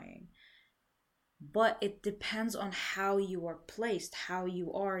of dying. But it depends on how you are placed, how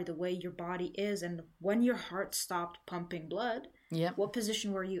you are, the way your body is, and when your heart stopped pumping blood. Yep. What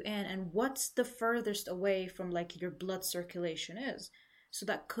position were you in, and what's the furthest away from like your blood circulation is. So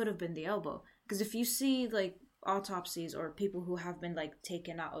that could have been the elbow. Because if you see like autopsies or people who have been like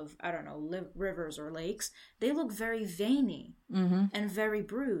taken out of, I don't know, rivers or lakes, they look very veiny and very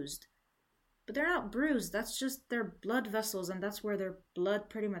bruised. But they're not bruised. That's just their blood vessels, and that's where their blood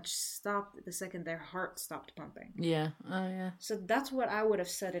pretty much stopped the second their heart stopped pumping. Yeah. Oh, yeah. So that's what I would have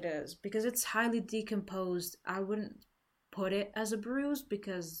said it is. Because it's highly decomposed, I wouldn't put it as a bruise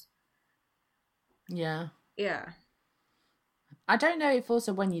because... Yeah. Yeah. I don't know if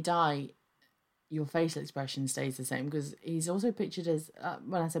also when you die, your facial expression stays the same, because he's also pictured as,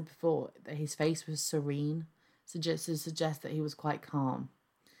 when I said before, that his face was serene, to suggest that he was quite calm.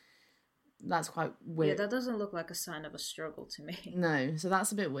 that's quite Yeah, weird. that doesn't look like a sign of a struggle to me. No, so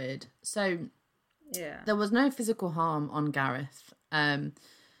that's a bit weird. So Yeah. there was no physical harm on Gareth.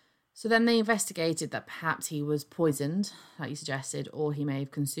 So then they investigated that perhaps he was poisoned, like you suggested, or he may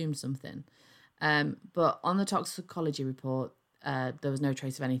have consumed something. But on the toxicology report, there was no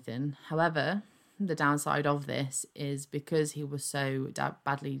trace of anything. However, the downside of this is because he was so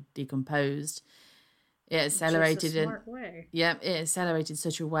badly decomposed, it accelerated Just a smart way. Yeah, it accelerated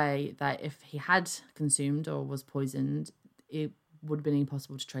such a way that if he had consumed or was poisoned, it would have been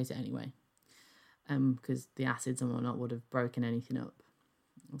impossible to trace it anyway. Because the acids and whatnot would have broken anything up.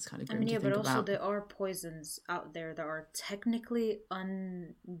 It's kind of grim to think but also about. there are poisons out there that are technically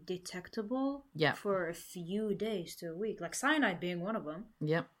undetectable for a few days to a week, like cyanide being one of them.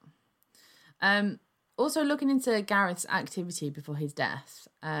 Yep. Also, looking into Gareth's activity before his death,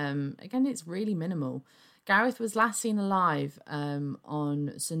 again, it's really minimal. Gareth was last seen alive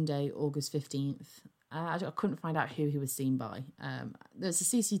on Sunday, August 15th. I couldn't find out who he was seen by. There's a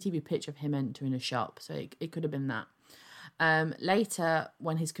CCTV picture of him entering a shop, so it could have been that. Later,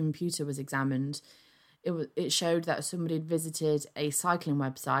 when his computer was examined, it showed that somebody had visited a cycling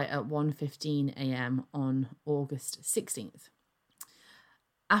website at 1:15 a.m. on August 16th.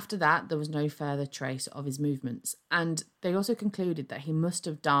 After that, there was no further trace of his movements, and they also concluded that he must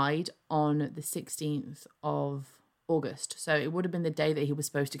have died on the 16th of August. So it would have been the day that he was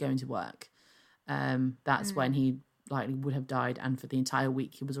supposed to go into work. That's when he likely would have died, and for the entire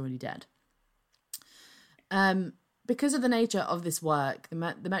week he was already dead. Because of the nature of this work, the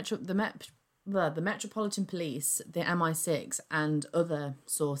Metropolitan Police, the MI6, and other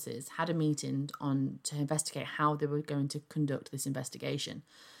sources had a meeting to investigate how they were going to conduct this investigation.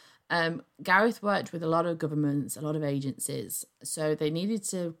 Gareth worked with a lot of governments, a lot of agencies, so they needed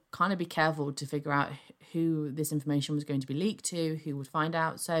to kind of be careful to figure out who this information was going to be leaked to, who would find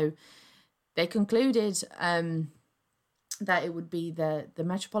out. So they concluded that it would be the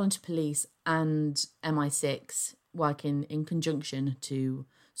Metropolitan Police and MI6 working in conjunction to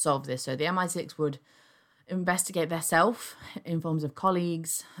solve this. So the MI6 would investigate themselves in forms of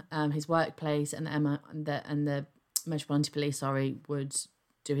colleagues, his workplace, and the Metropolitan Police, would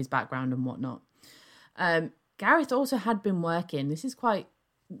do his background and whatnot. Gareth also had been working. This is quite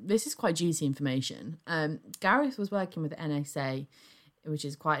juicy information. Gareth was working with the NSA, which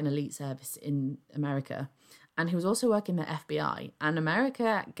is quite an elite service in America. And he was also working the FBI. And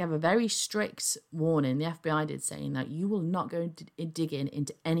America gave a very strict warning, the FBI did, saying that you will not go digging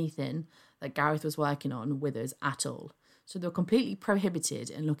into anything that Gareth was working on with us at all. So they were completely prohibited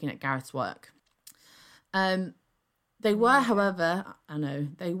in looking at Gareth's work. They were, however,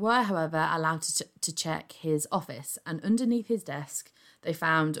 allowed to check his office. And underneath his desk, they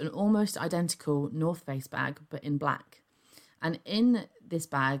found an almost identical North Face bag, but in black. And in this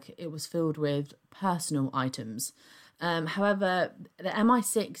bag, it was filled with personal items. However, the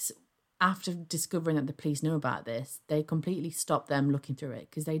MI6, after discovering that the police knew about this, they completely stopped them looking through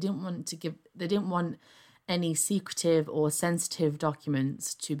it because they didn't want any secretive or sensitive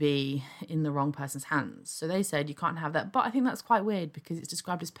documents to be in the wrong person's hands. So they said you can't have that. But I think that's quite weird because it's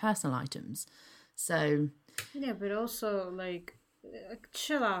described as personal items. So yeah, but also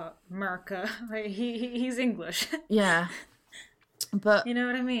chill out, America. He's English. Yeah. But you know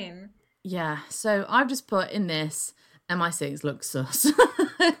what I mean? Yeah, so I've just put in this MI6 looks sus.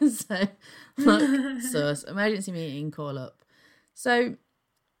 So look sus. Emergency meeting, call up. So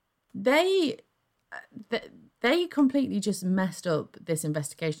they completely just messed up this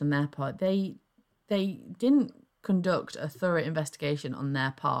investigation on their part. They didn't conduct a thorough investigation on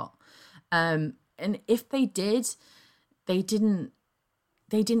their part. And if they did, they didn't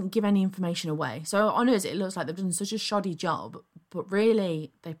give any information away. So on us, it looks like they've done such a shoddy job, but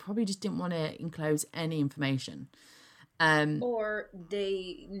really, they probably just didn't want to enclose any information. Or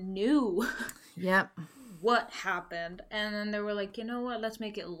they knew what happened, and then they were like, you know what, let's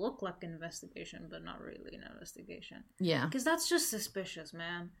make it look like an investigation, but not really an investigation. Yeah. Because that's just suspicious,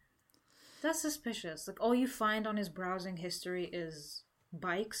 man. That's suspicious. Like, all you find on his browsing history is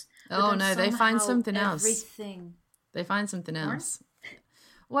bikes. Oh, no, they find something else. Everything. They find something else.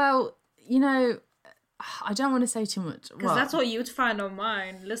 Well, you know, I don't want to say too much. Because that's what you'd find on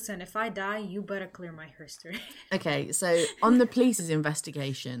mine. Listen, if I die, you better clear my history. Okay, so on the police's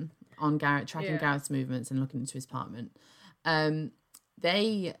investigation on tracking Gareth's movements and looking into his apartment,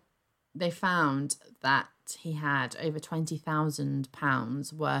 they found that he had over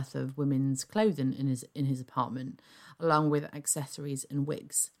 £20,000 worth of women's clothing in his apartment, along with accessories and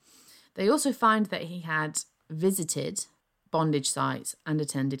wigs. They also find that he had visited bondage sites and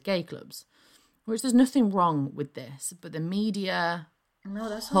attended gay clubs, which there's nothing wrong with this, but the media No,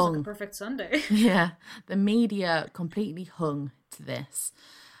 that sounds hung. like a perfect Sunday. Yeah, the media completely hung to this.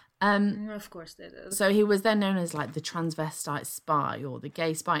 Of course they did. So he was then known as like the transvestite spy or the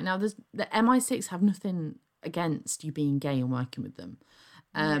gay spy. Now, the MI6 have nothing against you being gay and working with them.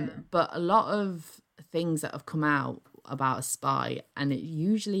 But a lot of things that have come out about a spy, and it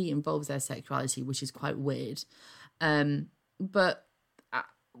usually involves their sexuality, which is quite weird. But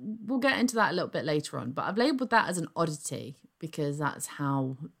we'll get into that a little bit later on. But I've labelled that as an oddity because that's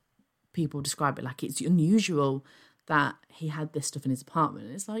how people describe it. Like, it's unusual that he had this stuff in his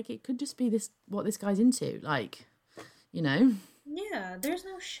apartment. It's like, it could just be what this guy's into. Like, you know? Yeah, there's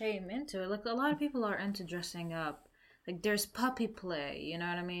no shame into it. Like, a lot of people are into dressing up. Like, there's puppy play, you know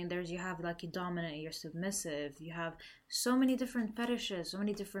what I mean? You have, like, you're dominant, you're submissive. You have so many different fetishes, so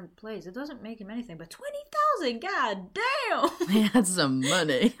many different plays. It doesn't make him anything, but 20,000, god damn! He had some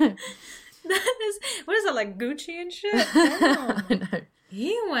money. That is, what is that, like Gucci and shit? Damn. I know.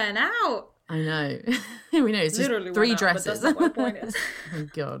 He went out. I know. We know, it's just Literally 3 went out, dresses. but that's not what my point is. Oh,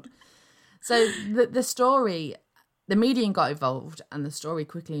 God. So the story, the media got involved, and the story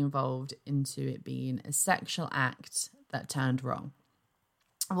quickly evolved into it being a sexual act that turned wrong.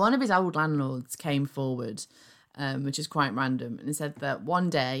 One of his old landlords came forward, which is quite random, and said that one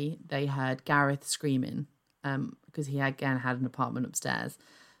day they heard Gareth screaming because he again had an apartment upstairs,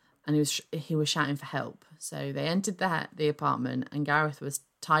 and he was shouting for help. So they entered the apartment, and Gareth was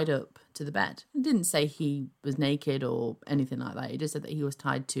tied up to the bed. It didn't say he was naked or anything like that. It just said that he was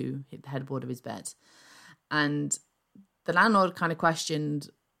tied to the headboard of his bed. And the landlord kind of questioned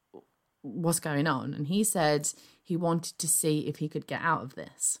what's going on. And he said he wanted to see if he could get out of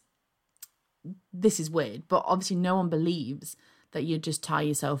this. This is weird, but obviously no one believes that you just tie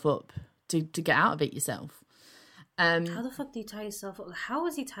yourself up to get out of it yourself. How the fuck do you tie yourself up? How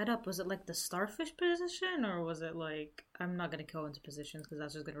was he tied up? Was it like the starfish position, or was it like, I'm not going to go into positions because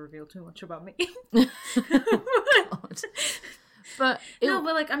that's just going to reveal too much about me. But no,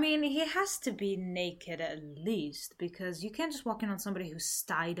 but like, I mean, he has to be naked at least, because you can't just walk in on somebody who's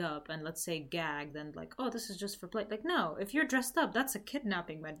tied up and, let's say, gagged and like, oh, this is just for play. Like, no, if you're dressed up, that's a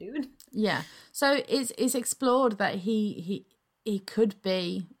kidnapping, my dude. Yeah. So it's explored that he could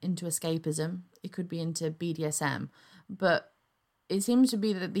be into escapism. It could be into BDSM, but it seems to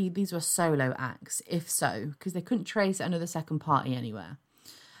be that these were solo acts, if so, because they couldn't trace another second party anywhere.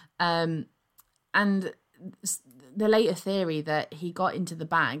 And the later theory that he got into the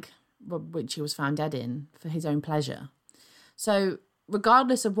bag, which he was found dead in, for his own pleasure. So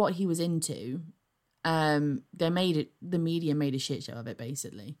regardless of what he was into, the media made a shit show of it,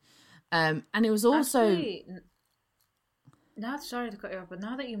 basically. And it was also... Actually, sorry to cut you off, but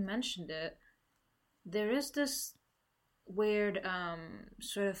now that you mentioned it, there is this weird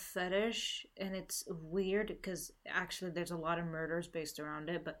sort of fetish, and it's weird because actually there's a lot of murders based around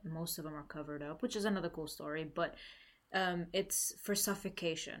it, but most of them are covered up, which is another cool story. But it's for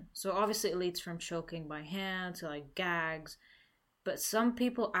suffocation, so obviously it leads from choking by hand to like gags, but some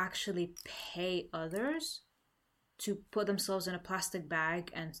people actually pay others to put themselves in a plastic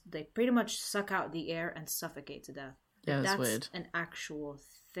bag, and they pretty much suck out the air and suffocate to death. Yeah, that's weird. That's an actual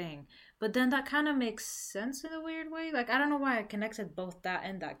thing. But then that kind of makes sense in a weird way. Like, I don't know why I connected both that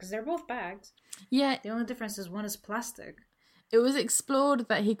and that, because they're both bags. Yeah. The only difference is one is plastic. It was explored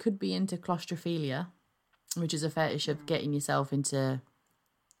that he could be into claustrophilia, which is a fetish of getting yourself into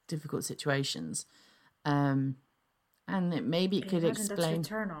difficult situations. And maybe it could explain... That's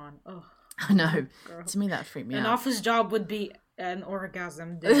your turn on. Oh, I know. girl. To me, that freaked me out. An office job would be an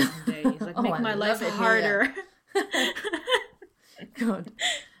orgasm day. Like, make my life harder. God.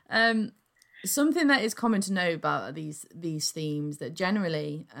 Something that is common to know about these themes, that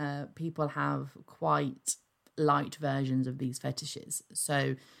generally people have quite light versions of these fetishes.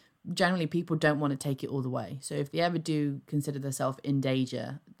 So generally people don't want to take it all the way. So if they ever do consider themselves in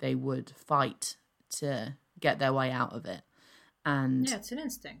danger, they would fight to get their way out of it. And yeah, it's an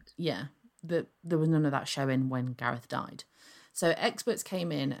instinct. Yeah, there was none of that showing when Gareth died. So experts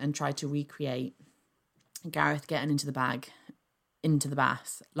came in and tried to recreate Gareth getting into the bag, into the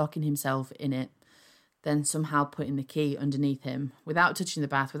bath, locking himself in it, then somehow putting the key underneath him without touching the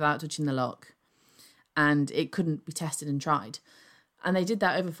bath, without touching the lock. And it couldn't be tested and tried. And they did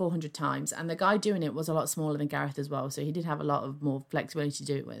that over 400 times. And the guy doing it was a lot smaller than Gareth as well, so he did have a lot of more flexibility to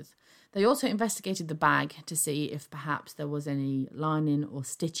do it with. They also investigated the bag to see if perhaps there was any lining or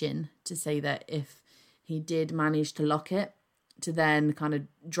stitching, to say that if he did manage to lock it, to then kind of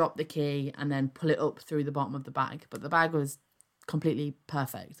drop the key and then pull it up through the bottom of the bag. But the bag was completely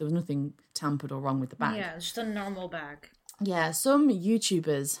perfect. There was nothing tampered or wrong with the bag. Yeah, it's just a normal bag. Yeah, some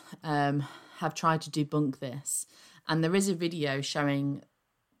YouTubers have tried to debunk this, And there is a video showing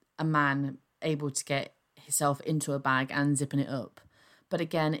a man able to get himself into a bag and zipping it up. But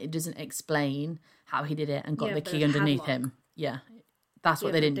again, it doesn't explain how he did it and got the key underneath him. Yeah, that's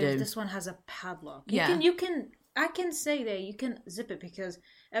what they didn't do. This one has a padlock. I can say that you can zip it because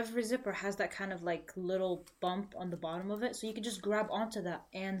every zipper has that kind of like little bump on the bottom of it. So you can just grab onto that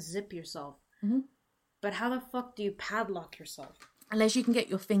and zip yourself. Mm-hmm. But how the fuck do you padlock yourself? Unless you can get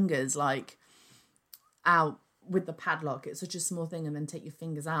your fingers like out with the padlock. It's such a small thing, and then take your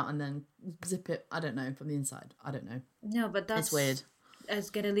fingers out and then zip it. I don't know, from the inside. I don't know. No, but it's weird. It's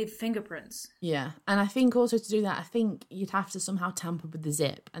gonna leave fingerprints. Yeah, and I think also to do that, I think you'd have to somehow tamper with the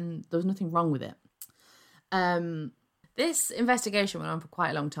zip, and there was nothing wrong with it. This investigation went on for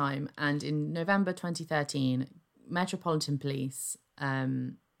quite a long time, and in November 2013, Metropolitan Police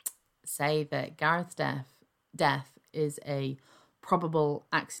say that Gareth's death is a probable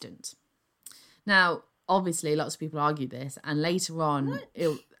accident. Now, obviously, lots of people argue this, and later on,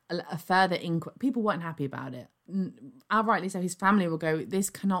 a further inquiry. People weren't happy about it. Outrightly so, his family will go, this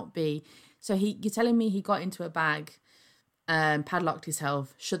cannot be. So you're telling me he got into a bag, padlocked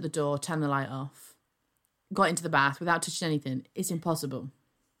himself, shut the door, turned the light off, got into the bath without touching anything. It's impossible.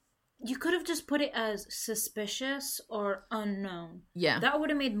 You could have just put it as suspicious or unknown. Yeah. That would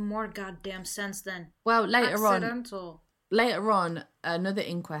have made more goddamn sense than accidental. Later on, another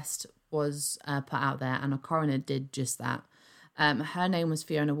inquest was put out there, and a coroner did just that. Her name was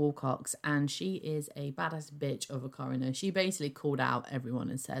Fiona Wilcox, and she is a badass bitch of a coroner. She basically called out everyone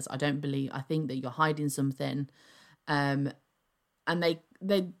and says, I think that you're hiding something. And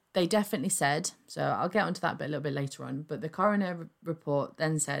they definitely said, so I'll get onto that bit a little bit later on, but the coroner report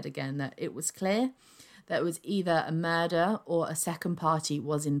then said again that it was clear that it was either a murder or a second party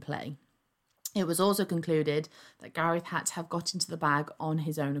was in play. It was also concluded that Gareth had to have got into the bag on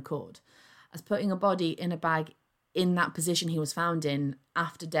his own accord, as putting a body in a bag in that position he was found in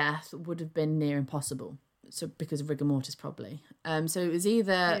after death would have been near impossible. So because of rigor mortis, probably. So it was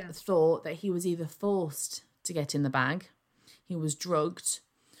either thought that he was either forced to get in the bag, he was drugged,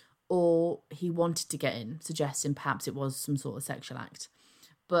 or he wanted to get in, suggesting perhaps it was some sort of sexual act.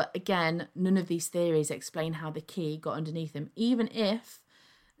 But again, none of these theories explain how the key got underneath him. Even if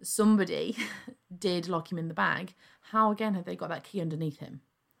somebody did lock him in the bag, how again have they got that key underneath him?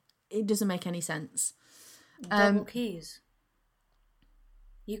 It doesn't make any sense. Double keys.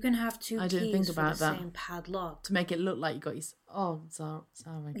 You can have two I didn't keys think for about the that. same padlock. To make it look like you got your... Oh,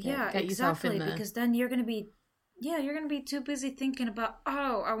 sorry. Get yourself in there. Because then you're going to be... Yeah, you're going to be too busy thinking about,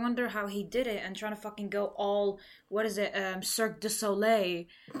 oh, I wonder how he did it, and trying to fucking go all, Cirque du Soleil,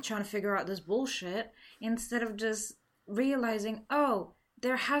 trying to figure out this bullshit, instead of just realizing, oh,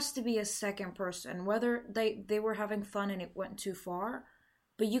 there has to be a second person, whether they were having fun and it went too far.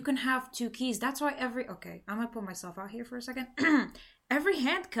 But you can have two keys. That's why I'm going to put myself out here for a second. Every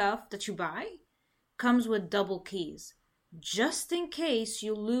handcuff that you buy comes with double keys. Just in case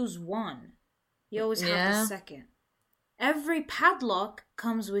you lose one, you always have the second. Every padlock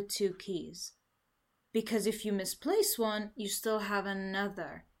comes with two keys. Because if you misplace one, you still have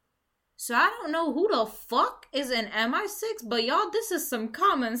another. So I don't know who the fuck is in MI6, but y'all, this is some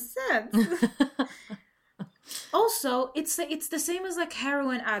common sense. Also, it's the same as like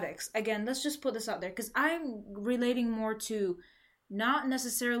heroin addicts. Again, let's just put this out there, because I'm relating more to not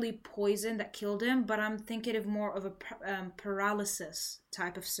necessarily poison that killed him, but I'm thinking of more of a paralysis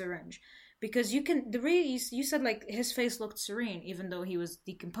type of syringe. Because you said like his face looked serene even though he was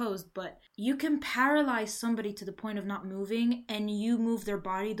decomposed, but you can paralyze somebody to the point of not moving, and you move their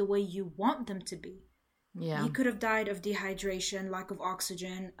body the way you want them to be. Yeah. He could have died of dehydration, lack of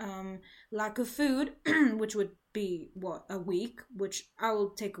oxygen, lack of food, which would be, a week, which I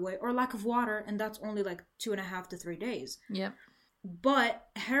will take away, or lack of water, and that's only like 2.5 to 3 days. Yep. But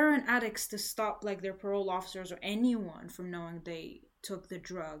heroin addicts, to stop like their parole officers or anyone from knowing they took the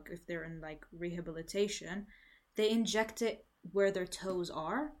drug, if they're in like rehabilitation, they inject it where their toes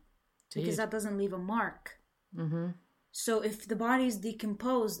are, because that doesn't leave a mark. Mm-hmm. So if the body is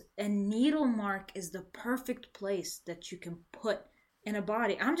decomposed, a needle mark is the perfect place that you can put in a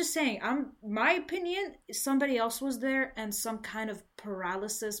body. I'm just saying, my opinion, somebody else was there and some kind of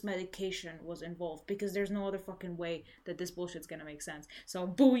paralysis medication was involved, because there's no other fucking way that this bullshit's gonna make sense. So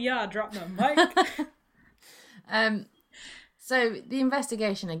booyah, drop the mic. So the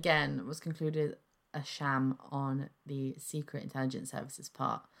investigation again was concluded a sham on the Secret Intelligence Service's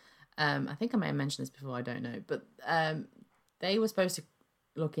part. I think I may have mentioned this before, I don't know, but they were supposed to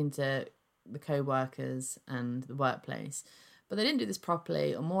look into the co-workers and the workplace, but they didn't do this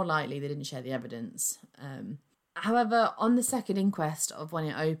properly, or more likely they didn't share the evidence. However, on the second inquest of when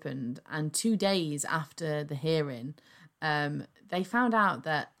it opened, and 2 days after the hearing, they found out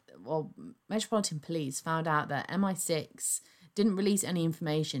that, well, Metropolitan Police found out that MI6 didn't release any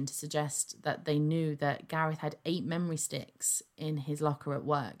information to suggest that they knew that Gareth had 8 memory sticks in his locker at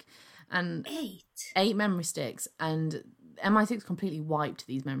work. And 8 memory sticks, and MI6 completely wiped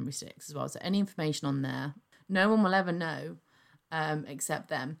these memory sticks as well. So any information on there, no one will ever know except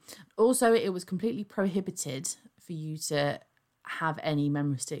them. Also, it was completely prohibited for you to have any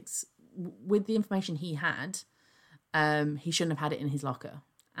memory sticks. With the information he had, he shouldn't have had it in his locker.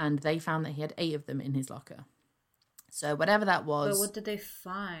 And they found that he had 8 of them in his locker. So whatever that was... But what did they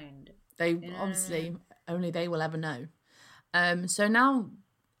find? They obviously, only they will ever know. So now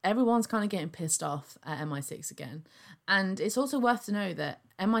everyone's kind of getting pissed off at MI6 again. And it's also worth to know that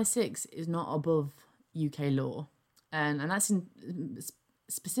MI6 is not above UK law. And that's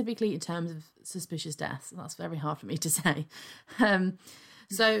specifically in terms of suspicious deaths. That's very hard for me to say.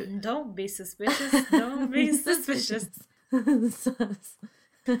 So don't be suspicious. Don't be suspicious.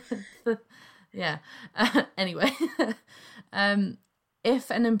 Yeah. Anyway,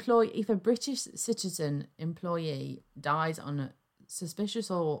 if a British citizen employee dies on a suspicious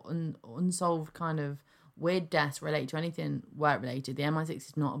or unsolved kind of weird deaths related to anything work related, the MI6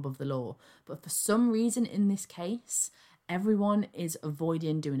 is not above the law. But for some reason in this case, everyone is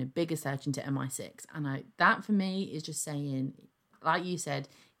avoiding doing a bigger search into MI6, and that for me is just saying, like you said,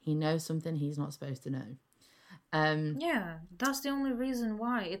 he knows something he's not supposed to know. Yeah, that's the only reason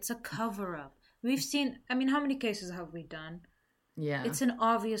why. It's a cover-up. We've seen, I mean, how many cases have we done? Yeah. It's an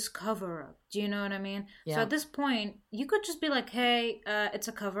obvious cover-up. Do you know what I mean? Yeah. So at this point, you could just be like, hey, it's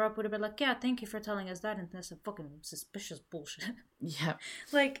a cover-up. Would have been like, yeah, thank you for telling us that. And that's a fucking suspicious bullshit. Yeah.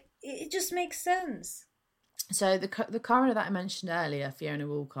 Like, it just makes sense. So the coroner that I mentioned earlier, Fiona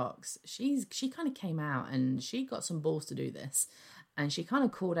Wilcox, she kind of came out and she got some balls to do this. And she kind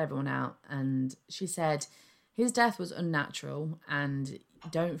of called everyone out. And she said his death was unnatural and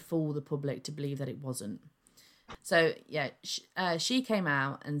don't fool the public to believe that it wasn't. So, yeah, she came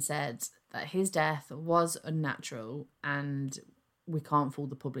out and said that his death was unnatural and we can't fool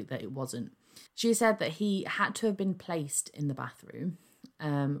the public that it wasn't. She said that he had to have been placed in the bathroom.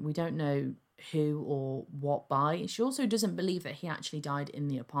 We don't know who or what by. She also doesn't believe that he actually died in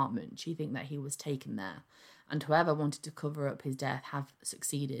the apartment. She thinks that he was taken there. And whoever wanted to cover up his death have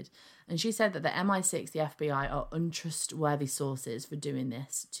succeeded. And she said that the MI6, the FBI, are untrustworthy sources for doing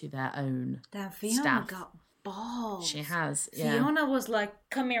this to their own That Fiona staff. got balls. She has, yeah. Fiona was like,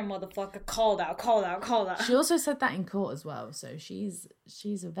 come here, motherfucker, called out. She also said that in court as well. So she's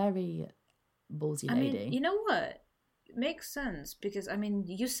a very ballsy lady. I mean, you know what? It makes sense because, I mean,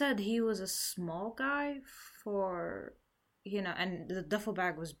 you said he was a small guy for, you know, and the duffel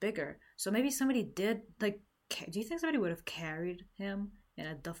bag was bigger. So maybe somebody did, like, do you think somebody would have carried him in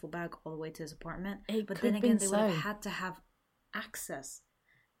a duffel bag all the way to his apartment? But then again, they would have had to have access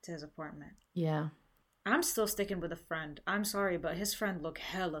to his apartment. Yeah. I'm still sticking with a friend. I'm sorry, but his friend look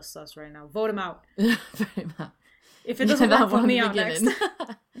hella sus right now. Vote him out. Very much. If it doesn't work, put me out next.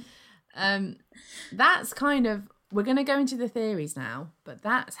 That's kind of, we're going to go into the theories now, but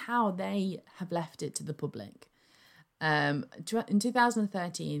that's how they have left it to the public. In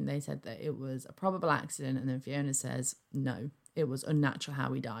 2013, they said that it was a probable accident, and then Fiona says, no, it was unnatural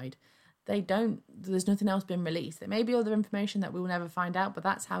how he died. There's nothing else been released. There may be other information that we will never find out, but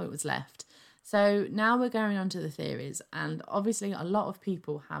that's how it was left. So now we're going on to the theories, and obviously a lot of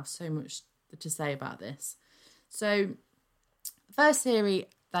people have so much to say about this. So, first theory,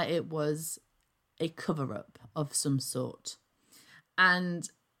 that it was a cover-up of some sort. And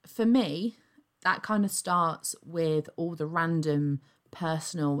for me, that kind of starts with all the random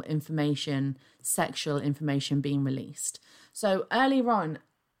personal information, sexual information being released. So earlier on,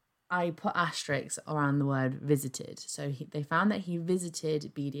 I put asterisks around the word visited. So they found that he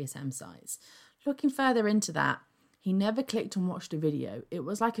visited BDSM sites. Looking further into that, he never clicked and watched a video. It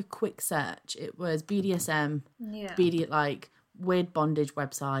was like a quick search. It was BDSM, like weird bondage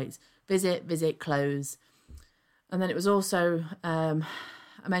websites, visit, close. And then it was also...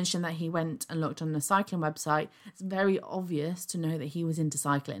 I mentioned that he went and looked on a cycling website. It's very obvious to know that he was into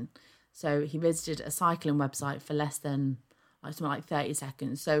cycling. So he visited a cycling website for less than something like 30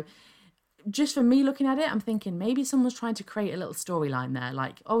 seconds. So just for me looking at it, I'm thinking maybe someone's trying to create a little storyline there.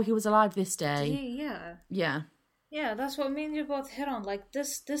 Like, oh, he was alive this day. Yeah. Yeah, that's what me and you both hit on. Like,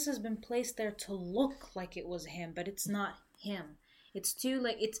 this has been placed there to look like it was him, but it's not him. It's too,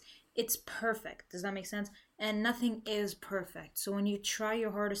 like, it's perfect. Does that make sense? And nothing is perfect. So when you try your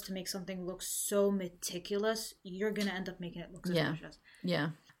hardest to make something look so meticulous, you're going to end up making it look suspicious. Yeah.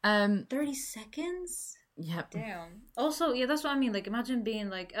 30 seconds? Yep. Damn. Also, yeah, that's what I mean. Like, imagine being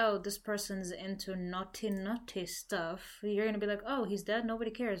like, oh, this person's into naughty stuff. You're gonna be like, oh, he's dead.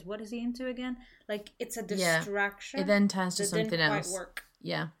 Nobody cares. What is he into again? Like, it's a distraction. It then turns to that something didn't else. Quite work.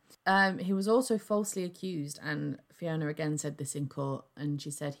 Yeah. He was also falsely accused, and Fiona again said this in court, and she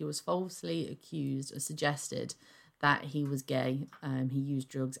said he was falsely accused or suggested that he was gay. He used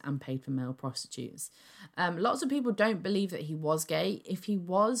drugs and paid for male prostitutes. Lots of people don't believe that he was gay. If he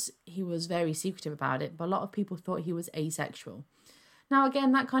was very secretive about it, but a lot of people thought he was asexual. Now,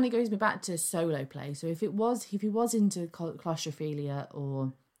 again, that kind of goes me back to solo play. So if he was into claustrophilia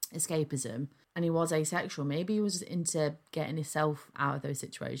or escapism, and he was asexual, maybe he was into getting himself out of those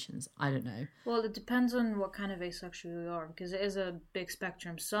situations. I don't know. Well, it depends on what kind of asexual you are, because it is a big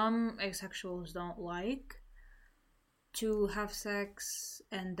spectrum. Some asexuals don't like to have sex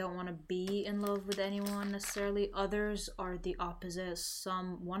and don't want to be in love with anyone necessarily. Others are the opposite.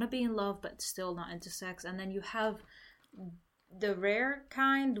 Some want to be in love but still not into sex. And then you have the rare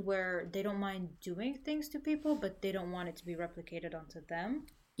kind where they don't mind doing things to people, but they don't want it to be replicated onto them.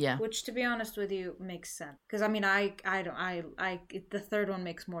 Yeah. Which, to be honest with you, makes sense. Because I mean, the third one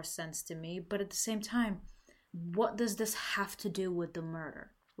makes more sense to me. But at the same time, what does this have to do with the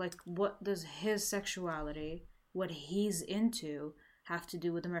murder? Like, what does his sexuality, what he's into, have to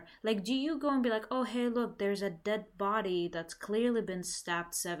do with the murder? Like, do you go and be like, oh, hey, look, there's a dead body that's clearly been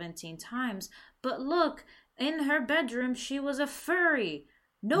stabbed 17 times, but look, in her bedroom, she was a furry.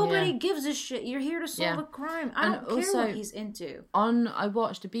 Nobody gives a shit. You're here to solve a crime. I don't care what he's into. I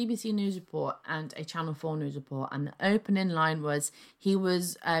watched a BBC News report and a Channel 4 news report, and the opening line was he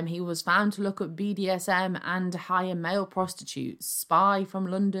was found to look at BDSM and hire male prostitutes. Spy from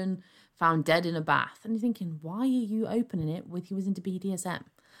London found dead in a bath. And you're thinking, why are you opening it with he was into BDSM?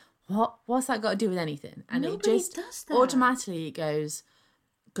 What's that got to do with anything? And Nobody it just does that. Automatically it goes,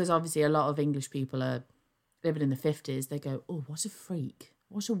 because obviously a lot of English people are living in the 50s. They go, oh, what a freak.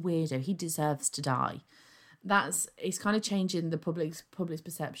 What a weirdo. He deserves to die. It's kind of changing the public's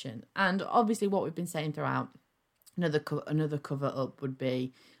perception. And obviously what we've been saying throughout, another cover up would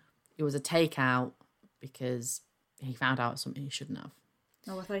be it was a takeout because he found out something he shouldn't have.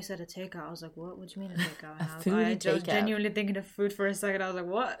 Oh, I thought you said a takeout. I was like, what? What do you mean a takeout? I was genuinely thinking of food for a second. I was like,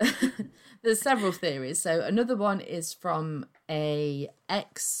 what? There's several theories. So another one is from a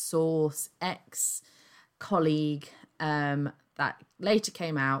ex-source, ex-colleague that later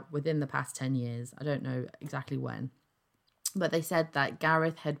came out within the past 10 years. I don't know exactly when. But they said that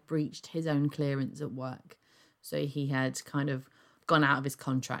Gareth had breached his own clearance at work. So he had kind of gone out of his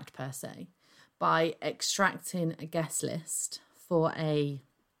contract, per se, by extracting a guest list for a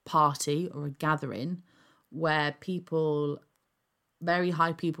party or a gathering where very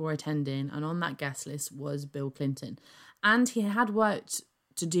high people were attending. And on that guest list was Bill Clinton. And he had worked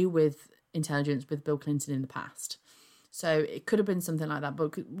to do with intelligence with Bill Clinton in the past. So it could have been something like that.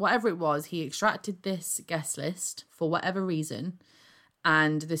 But whatever it was, he extracted this guest list for whatever reason.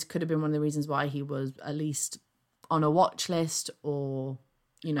 And this could have been one of the reasons why he was at least on a watch list or,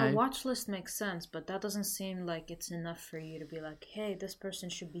 you know. A watch list makes sense, but that doesn't seem like it's enough for you to be like, hey, this person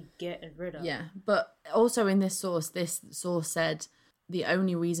should be getting rid of. Yeah, but also in this source said the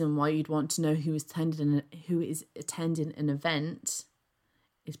only reason why you'd want to know who is attending an event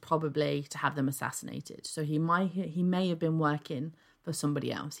is probably to have them assassinated. So he may have been working for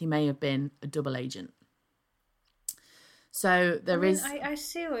somebody else. He may have been a double agent. So I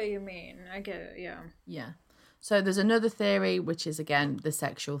see what you mean. I get it, yeah. Yeah. So there's another theory, which is, again, the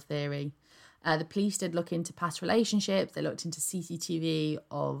sexual theory. The police did look into past relationships. They looked into CCTV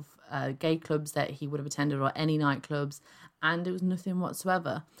of gay clubs that he would have attended or any nightclubs, and it was nothing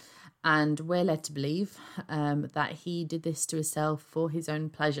whatsoever. And we're led to believe that he did this to himself for his own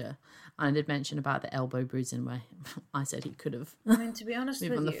pleasure. And I did mention about the elbow bruising where I said he could have. I mean, to be honest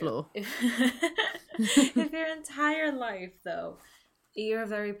with you, on the floor. If your entire life, though, you're a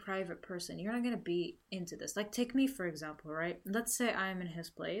very private person, you're not going to be into this. Like, take me, for example, right? Let's say I'm in his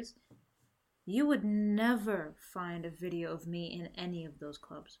place. You would never find a video of me in any of those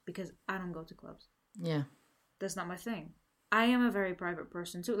clubs because I don't go to clubs. Yeah. That's not my thing. I am a very private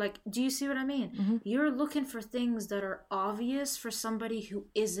person too. Like, do you see what I mean? Mm-hmm. You're looking for things that are obvious for somebody who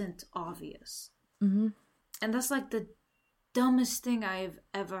isn't obvious. Mm-hmm. And that's like the dumbest thing I've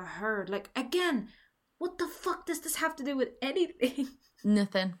ever heard. Like, again, what the fuck does this have to do with anything?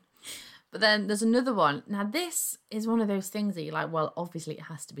 Nothing. But then there's another one. Now, this is one of those things that you're like, well, obviously it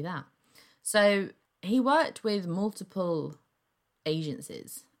has to be that. So he worked with multiple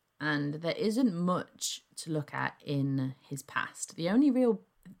agencies. And there isn't much to look at in his past. We know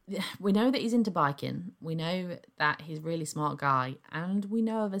that he's into biking. We know that he's a really smart guy. And we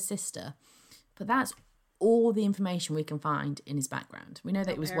know of a sister. But that's all the information we can find in his background. We know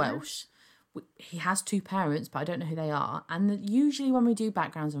that he was Welsh. He has 2 parents, but I don't know who they are. And usually when we do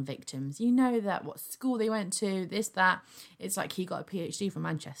backgrounds on victims, you know that what school they went to, this, that. It's like he got a PhD from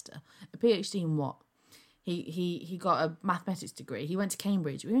Manchester. A PhD in what? He got a mathematics degree. He went to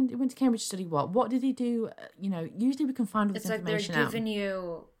Cambridge. He went to Cambridge to study what? What did he do? Usually we can find all this information out. It's like they're giving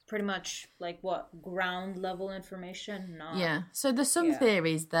you pretty much like what? Ground level information? Not... Yeah. So there's some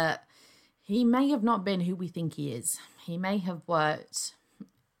theories that he may have not been who we think he is. He may have worked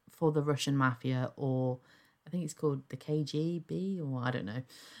for the Russian mafia, or I think it's called the KGB, or I don't know.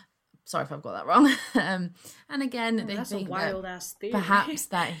 Sorry if I've got that wrong. And again, they think a wild ass theory. Perhaps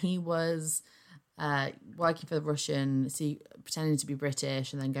that he was working for the Russian, pretending to be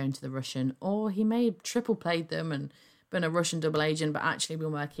British and then going to the Russian, or he may have triple played them and been a Russian double agent, but actually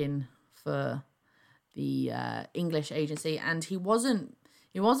been working for the English agency, and he wasn't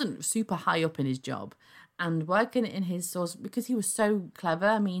super high up in his job. And working in his source, because he was so clever,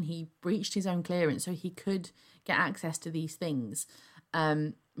 I mean, he breached his own clearance, so he could get access to these things.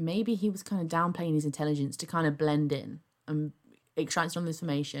 Maybe he was kind of downplaying his intelligence to kind of blend in and extract some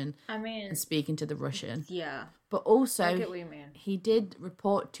information. And speaking to the Russian. Yeah. But also, I get what you mean. He did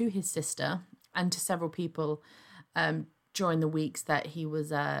report to his sister and to several people during the weeks that he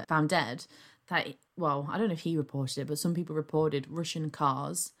was found dead. That, well, I don't know if he reported it, but some people reported Russian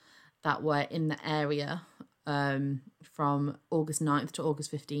cars that were in the area from August 9th to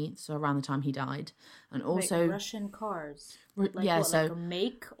August 15th, so around the time he died. And also Russian cars. So like a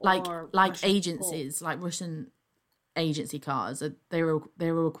make or like agencies, like Russian agency cars. They were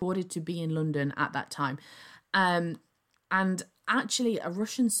recorded to be in London at that time. And actually a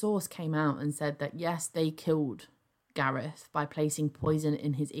Russian source came out and said that yes, they killed Gareth by placing poison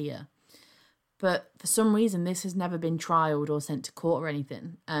in his ear. But for some reason, this has never been trialed or sent to court or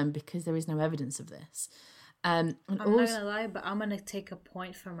anything, because there is no evidence of this. I'm not gonna lie, but I'm gonna take a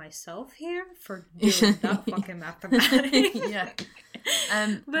point for myself here for doing that fucking mathematics. Yeah.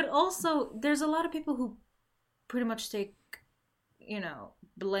 But also, there's a lot of people who pretty much take,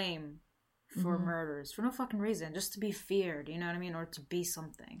 blame for murders for no fucking reason, just to be feared, you know what I mean, or to be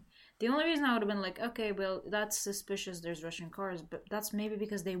something. The only reason I would have been like, okay, well, that's suspicious, there's Russian cars, but that's maybe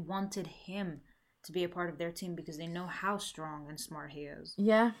because they wanted him to be a part of their team because they know how strong and smart he is.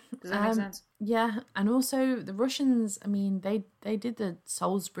 Yeah. Does that make sense? Yeah, and also the Russians, I mean, they did the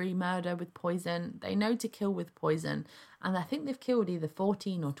Salisbury murder with poison. They know to kill with poison, and I think they've killed either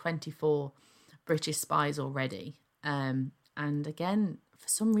 14 or 24 British spies already. And again, for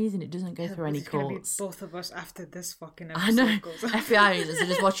some reason, it doesn't go through any courts. Both of us after this fucking episode. I know. FBI agents are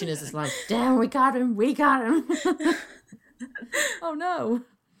just watching us. It's like, damn, we got him. Oh no.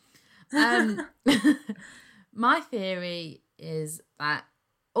 My theory is that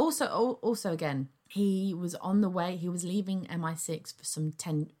also again, he was on the way. He was leaving MI6 for some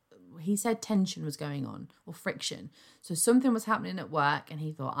he said tension was going on, or friction. So something was happening at work, and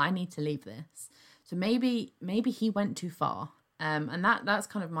he thought, I need to leave this. So maybe he went too far. And that's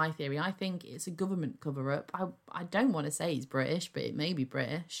kind of my theory. I think it's a government cover-up. I don't want to say he's British, but it may be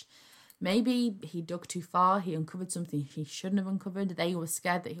British. Maybe he dug too far. He uncovered something he shouldn't have uncovered. They were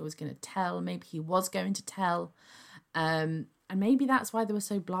scared that he was going to tell. Maybe he was going to tell. And maybe that's why they were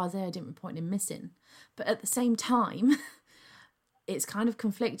so blasé I didn't report him missing. But at the same time, it's kind of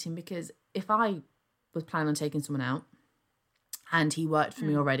conflicting, because if I was planning on taking someone out and he worked for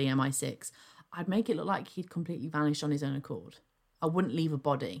me already, MI6, I'd make it look like he'd completely vanished on his own accord. I wouldn't leave a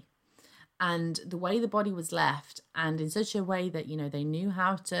body. And the way the body was left, and in such a way that, they knew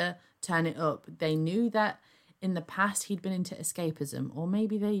how to turn it up. They knew that in the past he'd been into escapism, or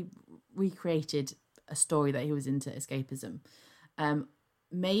maybe they recreated a story that he was into escapism.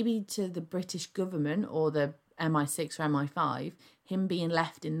 Maybe to the British government or the MI6 or MI5, him being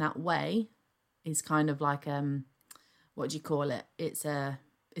left in that way is kind of like, what do you call it? It's a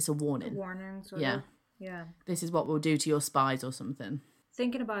warning. A warning, sort of. Yeah. This is what we'll do to your spies or something.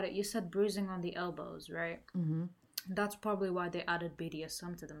 Thinking about it, you said bruising on the elbows, right? Mm-hmm. That's probably why they added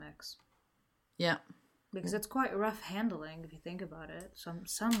BDSM to the mix. Yeah. Because it's quite rough handling if you think about it.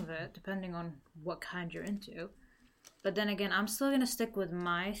 Some of it, depending on what kind you're into. But then again, I'm still going to stick with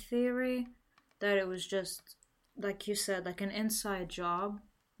my theory that it was just, like you said, like an inside job,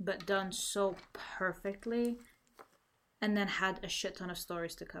 but done so perfectly, and then had a shit ton of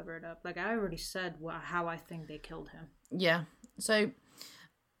stories to cover it up. Like I already said how I think they killed him. Yeah. So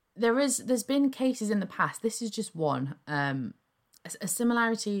there's been cases in the past. This is just one. A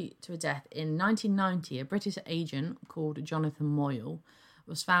similarity to a death. In 1990, a British agent called Jonathan Moyle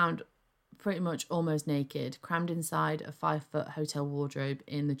was found pretty much almost naked, crammed inside a 5-foot hotel wardrobe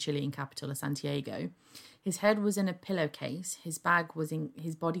in the Chilean capital of Santiago. His head was in a pillowcase. His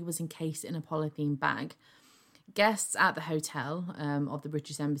body was encased in a polythene bag. Guests at the hotel, of the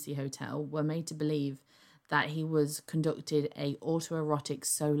British Embassy Hotel, were made to believe that he was conducted a autoerotic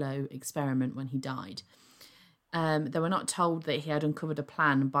solo experiment when he died. They were not told that he had uncovered a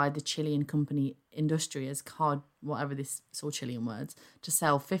plan by the Chilean company Industrias, whatever this, it's all Chilean words, to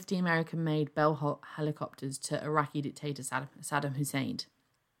sell 50 American-made Bell helicopters to Iraqi dictator Saddam Hussein.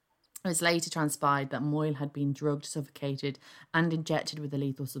 It was later transpired that Moyle had been drugged, suffocated, and injected with a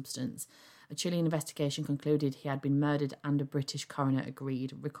lethal substance. A Chilean investigation concluded he had been murdered, and a British coroner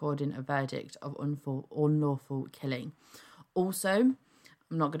agreed, recording a verdict of unlawful killing. Also, I'm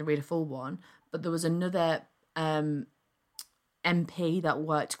not going to read a full one, but there was another MP that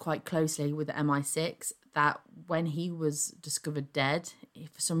worked quite closely with the MI6 that when he was discovered dead,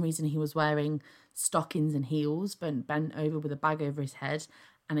 for some reason he was wearing stockings and heels, bent over with a bag over his head.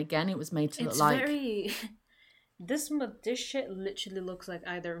 And again, it was made to look like... This shit literally looks like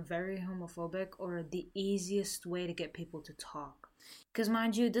either very homophobic or the easiest way to get people to talk. Because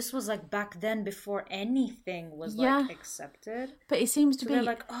mind you, this was like back then before anything was like accepted. But it seems to So be they're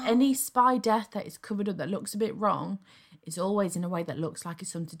like, oh. any spy death that is covered up that looks a bit wrong is always in a way that looks like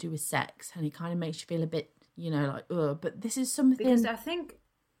it's something to do with sex. And it kind of makes you feel a bit, like, ugh. But this is something... Because I think...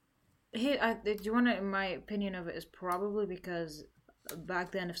 do you want to, my opinion of it is probably because...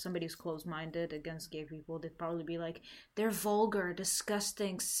 Back then, if somebody's closed-minded against gay people, they'd probably be like, they're vulgar,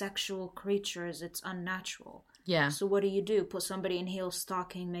 disgusting, sexual creatures. It's unnatural. Yeah. So what do? Put somebody in heel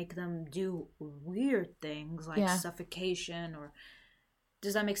stocking, make them do weird things like suffocation or...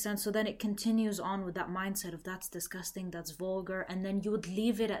 Does that make sense? So then it continues on with that mindset of that's disgusting, that's vulgar, and then you would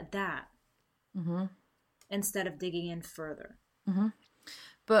leave it at that. Mm-hmm. Instead of digging in further. Mm-hmm.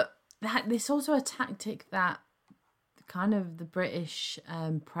 But there's also a tactic that kind of the British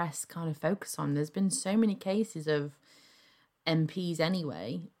press kind of focus on. There's been so many cases of MPs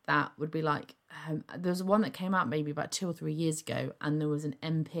anyway that would be like, there was one that came out maybe about 2 or 3 years ago, and there was an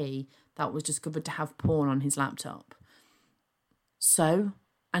MP that was discovered to have porn on his laptop.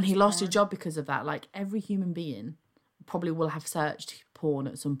 And he lost his job because of that. Like, every human being probably will have searched porn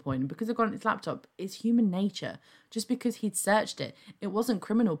at some point, and because they've got on his laptop, it's human nature. Just because he'd searched it, it wasn't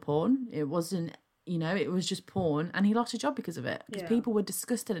criminal porn, it wasn't, it was just porn, and he lost a job because of it. Because people were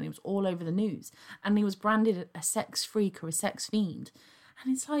disgusted, and it was all over the news. And he was branded a sex freak or a sex fiend.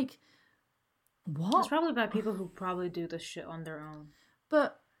 And it's like, what? It's probably by people who probably do this shit on their own.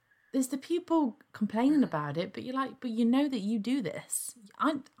 But there's the people complaining about it, but you're like, but you know that you do this.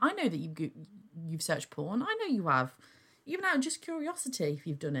 I know that you've searched porn. I know you have. Even out of just curiosity, if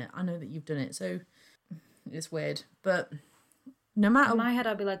you've done it. I know that you've done it. So it's weird. But... no matter... In my head,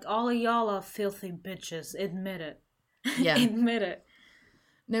 I'd be like, all of y'all are filthy bitches. Admit it. Yeah. Admit it.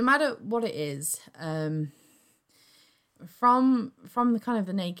 No matter what it is, from the kind of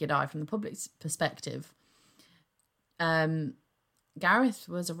the naked eye, from the public's perspective, Gareth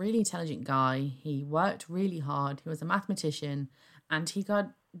was a really intelligent guy. He worked really hard. He was a mathematician, and he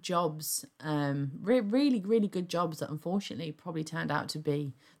got jobs, really, really good jobs that unfortunately probably turned out to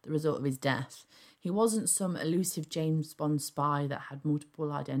be the result of his death. He wasn't some elusive James Bond spy that had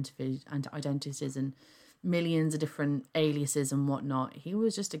multiple identities and millions of different aliases and whatnot. He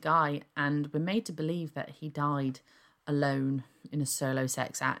was just a guy, and we're made to believe that he died alone in a solo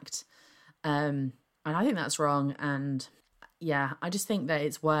sex act. And I think that's wrong. And yeah, I just think that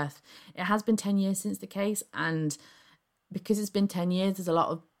it's worth... It has been 10 years since the case, and because it's been 10 years, there's a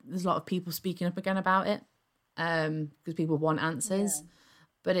lot of people speaking up again about it, because people want answers. Yeah.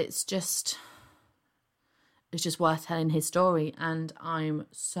 But it's just worth telling his story, and I'm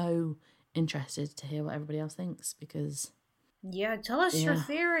so interested to hear what everybody else thinks, because... Yeah, tell us your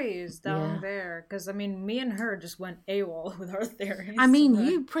theories down there, because, I mean, me and her just went AWOL with our theories. I mean,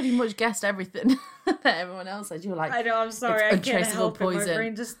 you pretty much guessed everything that everyone else said. You were like, I know, I'm sorry, I can't help poison. It. My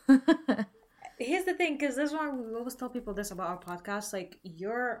brain just... Here's the thing, because this is why we always tell people this about our podcast, like,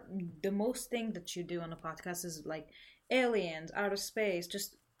 the most thing that you do on the podcast is, like, aliens, outer space,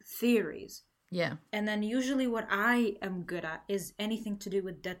 just theories. Yeah. And then usually what I am good at is anything to do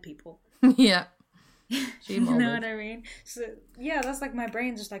with dead people. Yeah. You know what I mean? So yeah, that's like my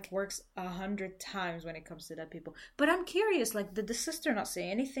brain just like works 100 times when it comes to dead people. But I'm curious, like, did the sister not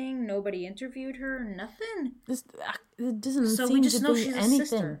say anything? Nobody interviewed her? Nothing? It doesn't seem to be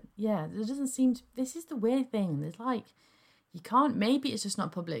anything. Yeah, there doesn't seem to... This is the weird thing. There's like... You can't... Maybe it's just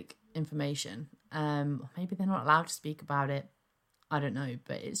not public information. Or maybe they're not allowed to speak about it. I don't know.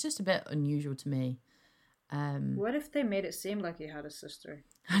 But it's just a bit unusual to me. What if they made it seem like he had a sister?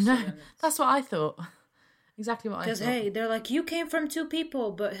 I know. That's what I thought. Exactly what I thought. Because, hey, they're like, you came from 2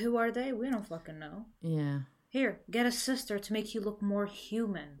 people, but who are they? We don't fucking know. Yeah. Here, get a sister to make you look more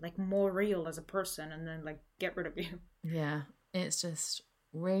human, like more real as a person, and then, like, get rid of you. Yeah. It's just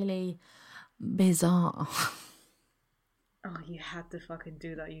really bizarre. Oh, you had to fucking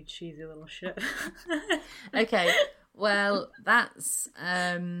do that, you cheesy little shit. Okay. Well, that's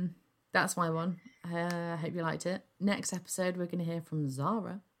my one. I hope you liked it. Next episode, we're going to hear from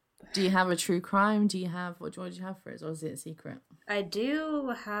Zara. Do you have a true crime? Do you have what do you have for it, or is it a secret? I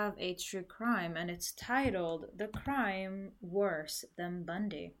do have a true crime, and it's titled "The Crime Worse Than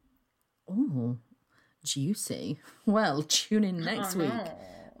Bundy." Oh, juicy. Well, tune in next week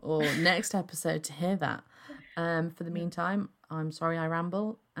or next episode to hear that. For the meantime, I'm sorry I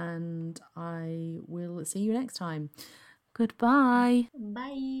ramble, and I will see you next time. Goodbye.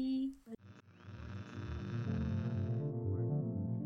 Bye.